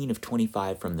 15 of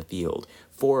 25 from the field,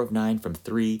 4 of 9 from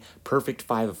 3, perfect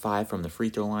 5 of 5 from the free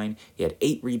throw line. He had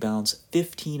 8 rebounds,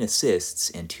 15 assists,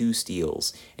 and 2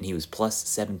 steals. And he was plus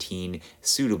 17.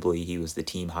 Suitably, he was the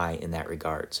team high in that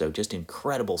regard. So just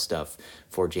incredible stuff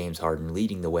for James Harden,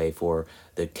 leading the way for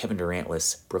the Kevin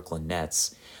Durant-less Brooklyn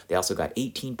Nets. They also got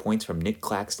 18 points from Nick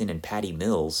Claxton and Patty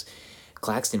Mills.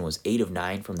 Claxton was 8 of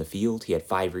 9 from the field. He had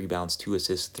 5 rebounds, 2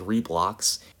 assists, 3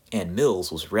 blocks. And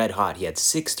Mills was red hot. He had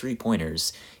 6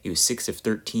 3-pointers. He was 6 of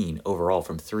 13 overall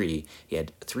from 3. He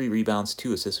had 3 rebounds,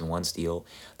 2 assists, and 1 steal.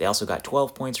 They also got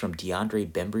 12 points from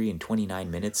DeAndre Bembry in 29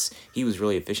 minutes. He was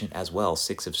really efficient as well,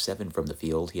 6 of 7 from the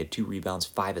field. He had 2 rebounds,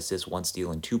 5 assists, 1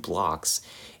 steal, and 2 blocks.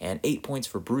 And 8 points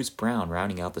for Bruce Brown,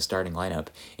 rounding out the starting lineup.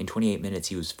 In 28 minutes,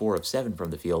 he was 4 of 7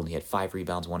 from the field, and he had 5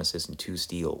 rebounds, 1 assist, and 2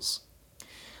 steals.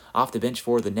 Off the bench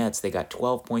for the Nets, they got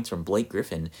 12 points from Blake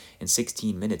Griffin. In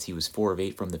 16 minutes, he was 4 of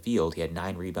 8 from the field. He had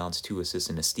 9 rebounds, 2 assists,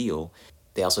 and a steal.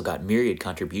 They also got myriad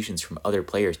contributions from other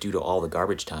players due to all the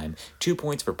garbage time. 2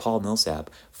 points for Paul Millsap,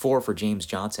 4 for James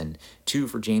Johnson, 2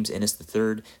 for James Ennis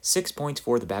III, 6 points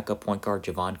for the backup point guard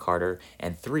Javon Carter,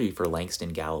 and 3 for Langston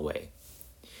Galloway.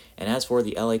 And as for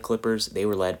the LA Clippers, they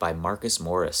were led by Marcus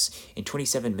Morris. In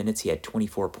 27 minutes, he had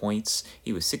 24 points.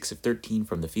 He was 6 of 13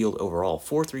 from the field overall,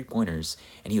 4 3-pointers,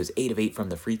 and he was 8 of 8 from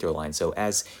the free throw line. So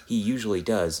as he usually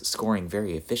does, scoring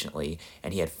very efficiently,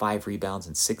 and he had 5 rebounds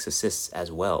and 6 assists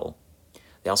as well.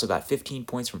 They also got 15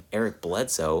 points from Eric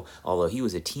Bledsoe, although he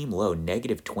was a team low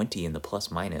 -20 in the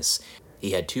plus-minus.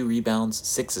 He had 2 rebounds,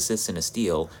 6 assists and a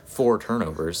steal, 4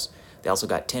 turnovers. They also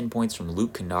got 10 points from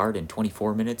Luke Kennard in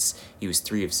 24 minutes. He was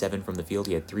 3 of 7 from the field.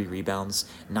 He had 3 rebounds.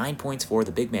 9 points for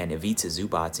the big man Ivica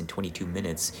Zubac in 22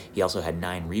 minutes. He also had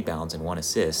 9 rebounds and 1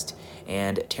 assist.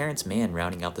 And Terrence Mann,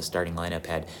 rounding out the starting lineup,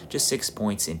 had just 6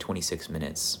 points in 26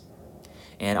 minutes.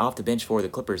 And off the bench for the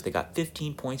Clippers, they got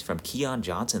 15 points from Keon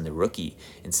Johnson, the rookie.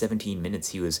 In 17 minutes,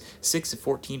 he was 6 of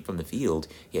 14 from the field.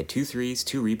 He had 2 threes,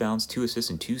 2 rebounds, 2 assists,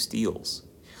 and 2 steals.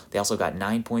 They also got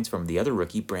 9 points from the other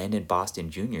rookie, Brandon Boston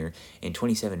Jr. In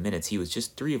 27 minutes, he was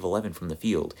just 3 of 11 from the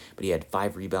field, but he had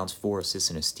 5 rebounds, 4 assists,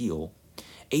 and a steal.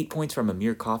 8 points from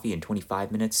Amir Coffey in 25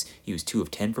 minutes. He was 2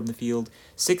 of 10 from the field.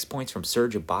 6 points from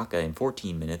Serge Ibaka in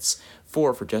 14 minutes.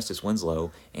 4 for Justice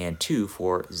Winslow, and 2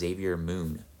 for Xavier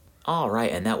Moon.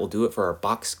 Alright, and that will do it for our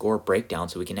box score breakdown,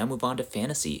 so we can now move on to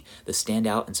fantasy, the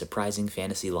standout and surprising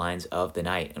fantasy lines of the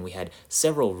night. And we had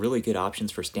several really good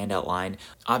options for standout line.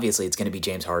 Obviously, it's going to be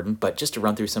James Harden, but just to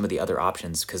run through some of the other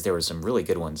options, because there were some really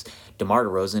good ones. DeMar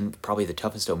DeRozan, probably the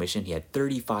toughest omission. He had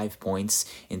 35 points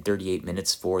in 38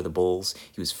 minutes for the Bulls.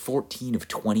 He was 14 of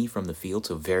 20 from the field,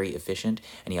 so very efficient,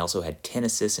 and he also had 10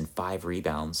 assists and 5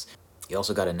 rebounds. He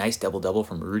also got a nice double-double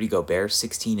from Rudy Gobert,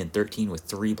 16 and 13 with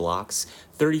 3 blocks,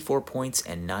 34 points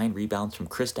and 9 rebounds from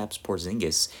Kristaps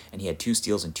Porzingis, and he had 2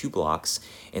 steals and 2 blocks.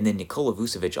 And then Nikola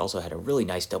Vucevic also had a really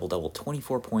nice double-double,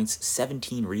 24 points,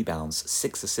 17 rebounds,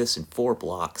 6 assists, and 4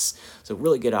 blocks. So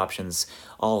really good options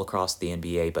all across the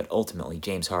NBA, but ultimately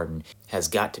James Harden has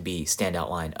got to be standout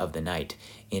line of the night.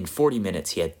 In 40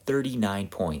 minutes, he had 39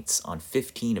 points on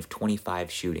 15 of 25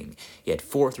 shooting. He had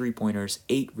 4 3-pointers,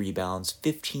 8 rebounds,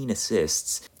 15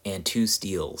 assists, and 2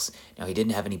 steals. Now, he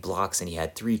didn't have any blocks and he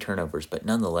had 3 turnovers, but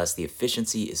nonetheless, the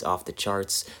efficiency is off the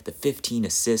charts. The 15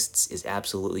 assists is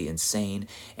absolutely insane,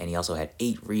 and he also had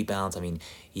 8 rebounds. I mean,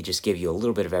 he just gave you a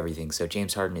little bit of everything. So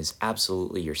James Harden is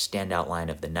absolutely your standout line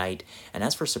of the night. And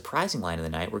as for surprising line of the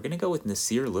night, we're going to go with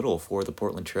Nasir Little for the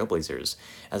Portland Trailblazers.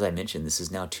 As I mentioned, this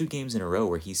is now 2 games in a row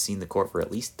where he's seen the court for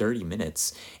at least 30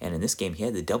 minutes. And in this game, he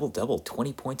had the double-double,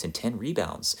 20 points and 10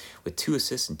 rebounds, with 2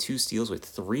 assists and 2 steals with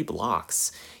 3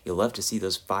 blocks. You'll love to see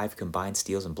those 5 combined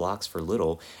steals and blocks for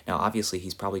Little. Now, obviously,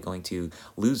 he's probably going to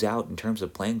lose out in terms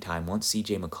of playing time once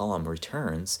CJ McCollum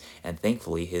returns. And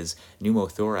thankfully, his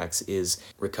pneumothorax is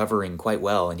recovering quite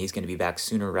well, and he's going to be back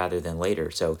sooner rather than later.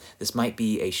 So this might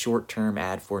be a short-term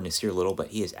ad for Nasir Little, but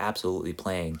he is absolutely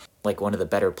playing like one of the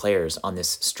better players on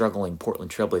this struggling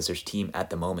Portland Trailblazers team at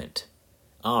the moment.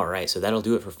 Alright, so that'll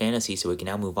do it for fantasy, so we can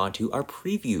now move on to our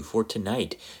preview for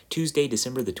tonight, Tuesday,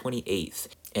 December the 28th.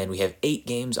 And we have 8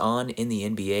 games on in the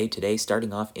NBA today,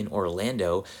 starting off in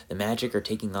Orlando. The Magic are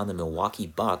taking on the Milwaukee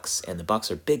Bucks, and the Bucks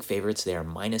are big favorites. They are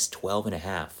minus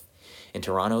 12.5. In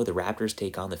Toronto, the Raptors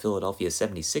take on the Philadelphia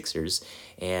 76ers,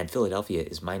 and Philadelphia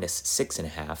is minus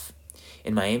 6.5.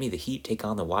 In Miami, the Heat take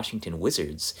on the Washington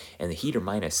Wizards, and the Heat are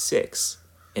minus 6.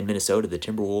 In Minnesota, the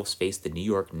Timberwolves face the New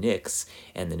York Knicks,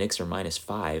 and the Knicks are minus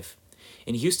 5.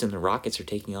 In Houston, the Rockets are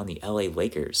taking on the LA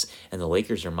Lakers, and the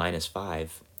Lakers are minus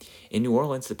 5. In New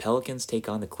Orleans, the Pelicans take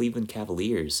on the Cleveland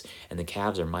Cavaliers, and the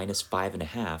Cavs are minus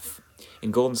 5.5.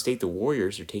 In Golden State, the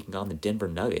Warriors are taking on the Denver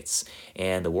Nuggets,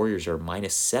 and the Warriors are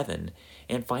minus 7.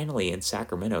 And finally, in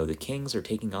Sacramento, the Kings are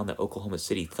taking on the Oklahoma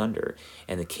City Thunder,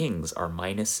 and the Kings are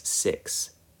minus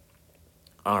 6.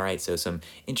 Alright, so some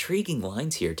intriguing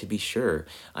lines here, to be sure.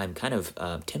 I'm kind of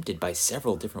tempted by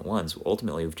several different ones.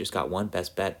 Ultimately, we've just got one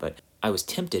best bet, but I was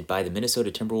tempted by the Minnesota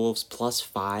Timberwolves plus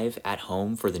 5 at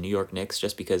home for the New York Knicks,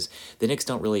 just because the Knicks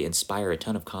don't really inspire a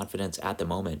ton of confidence at the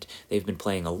moment. They've been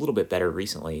playing a little bit better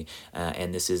recently,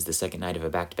 and this is the second night of a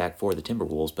back-to-back for the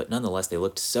Timberwolves, but nonetheless, they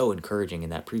looked so encouraging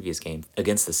in that previous game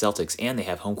against the Celtics, and they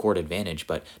have home court advantage,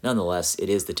 but nonetheless, it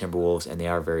is the Timberwolves, and they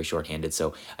are very shorthanded,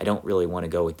 so I don't really want to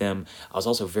go with them. I was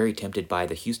also very tempted by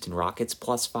the Houston Rockets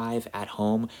plus 5 at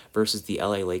home versus the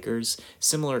LA Lakers.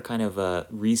 Similar kind of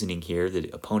reasoning here. The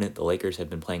opponent, the Lakers have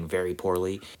been playing very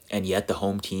poorly, and yet the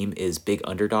home team is big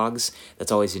underdogs.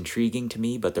 That's always intriguing to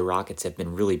me, but the Rockets have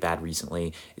been really bad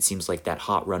recently. It seems like that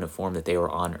hot run of form that they were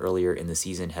on earlier in the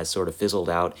season has sort of fizzled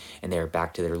out, and they're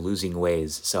back to their losing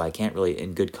ways, so I can't really,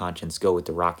 in good conscience, go with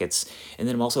the Rockets. And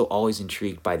then I'm also always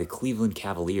intrigued by the Cleveland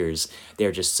Cavaliers.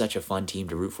 They're just such a fun team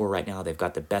to root for right now. They've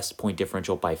got the best point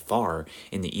differential by far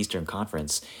in the Eastern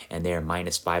Conference, and they're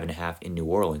minus 5.5 in New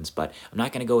Orleans. But I'm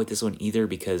not going to go with this one either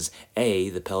because A,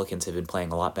 the Pelicans have been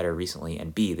playing a lot better recently,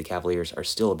 and B, the Cavaliers are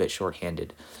still a bit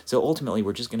shorthanded. So ultimately,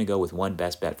 we're just going to go with one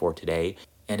best bet for today,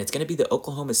 and it's going to be the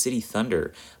Oklahoma City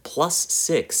Thunder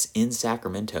 +6 in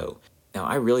Sacramento. Now,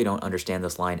 I really don't understand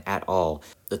this line at all.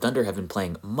 The Thunder have been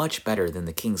playing much better than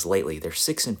the Kings lately. They're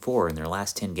 6-4 in their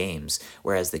last 10 games,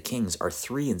 whereas the Kings are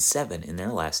 3-7 in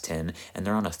their last 10, and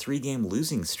they're on a 3-game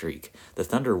losing streak. The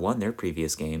Thunder won their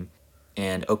previous game,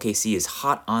 and OKC is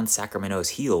hot on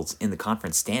Sacramento's heels in the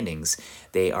conference standings.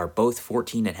 They are both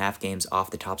 14.5 games off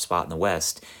the top spot in the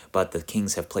West, but the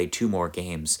Kings have played 2 more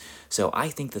games. So I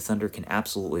think the Thunder can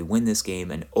absolutely win this game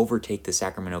and overtake the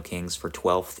Sacramento Kings for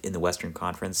 12th in the Western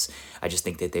Conference. I just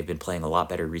think that they've been playing a lot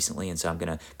better recently, and so I'm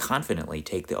going to confidently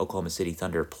take the Oklahoma City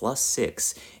Thunder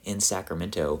 +6 in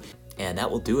Sacramento. And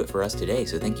that will do it for us today,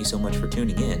 so thank you so much for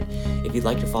tuning in. If you'd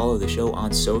like to follow the show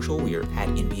on social, we are at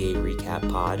NBA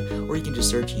Recap Pod, or you can just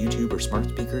search YouTube or smart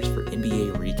speakers for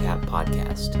NBA Recap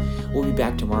Podcast. We'll be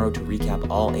back tomorrow to recap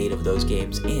all 8 of those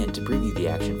games and to preview the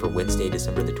action for Wednesday,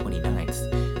 December the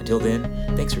 29th. Until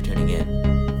then, thanks for tuning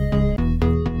in.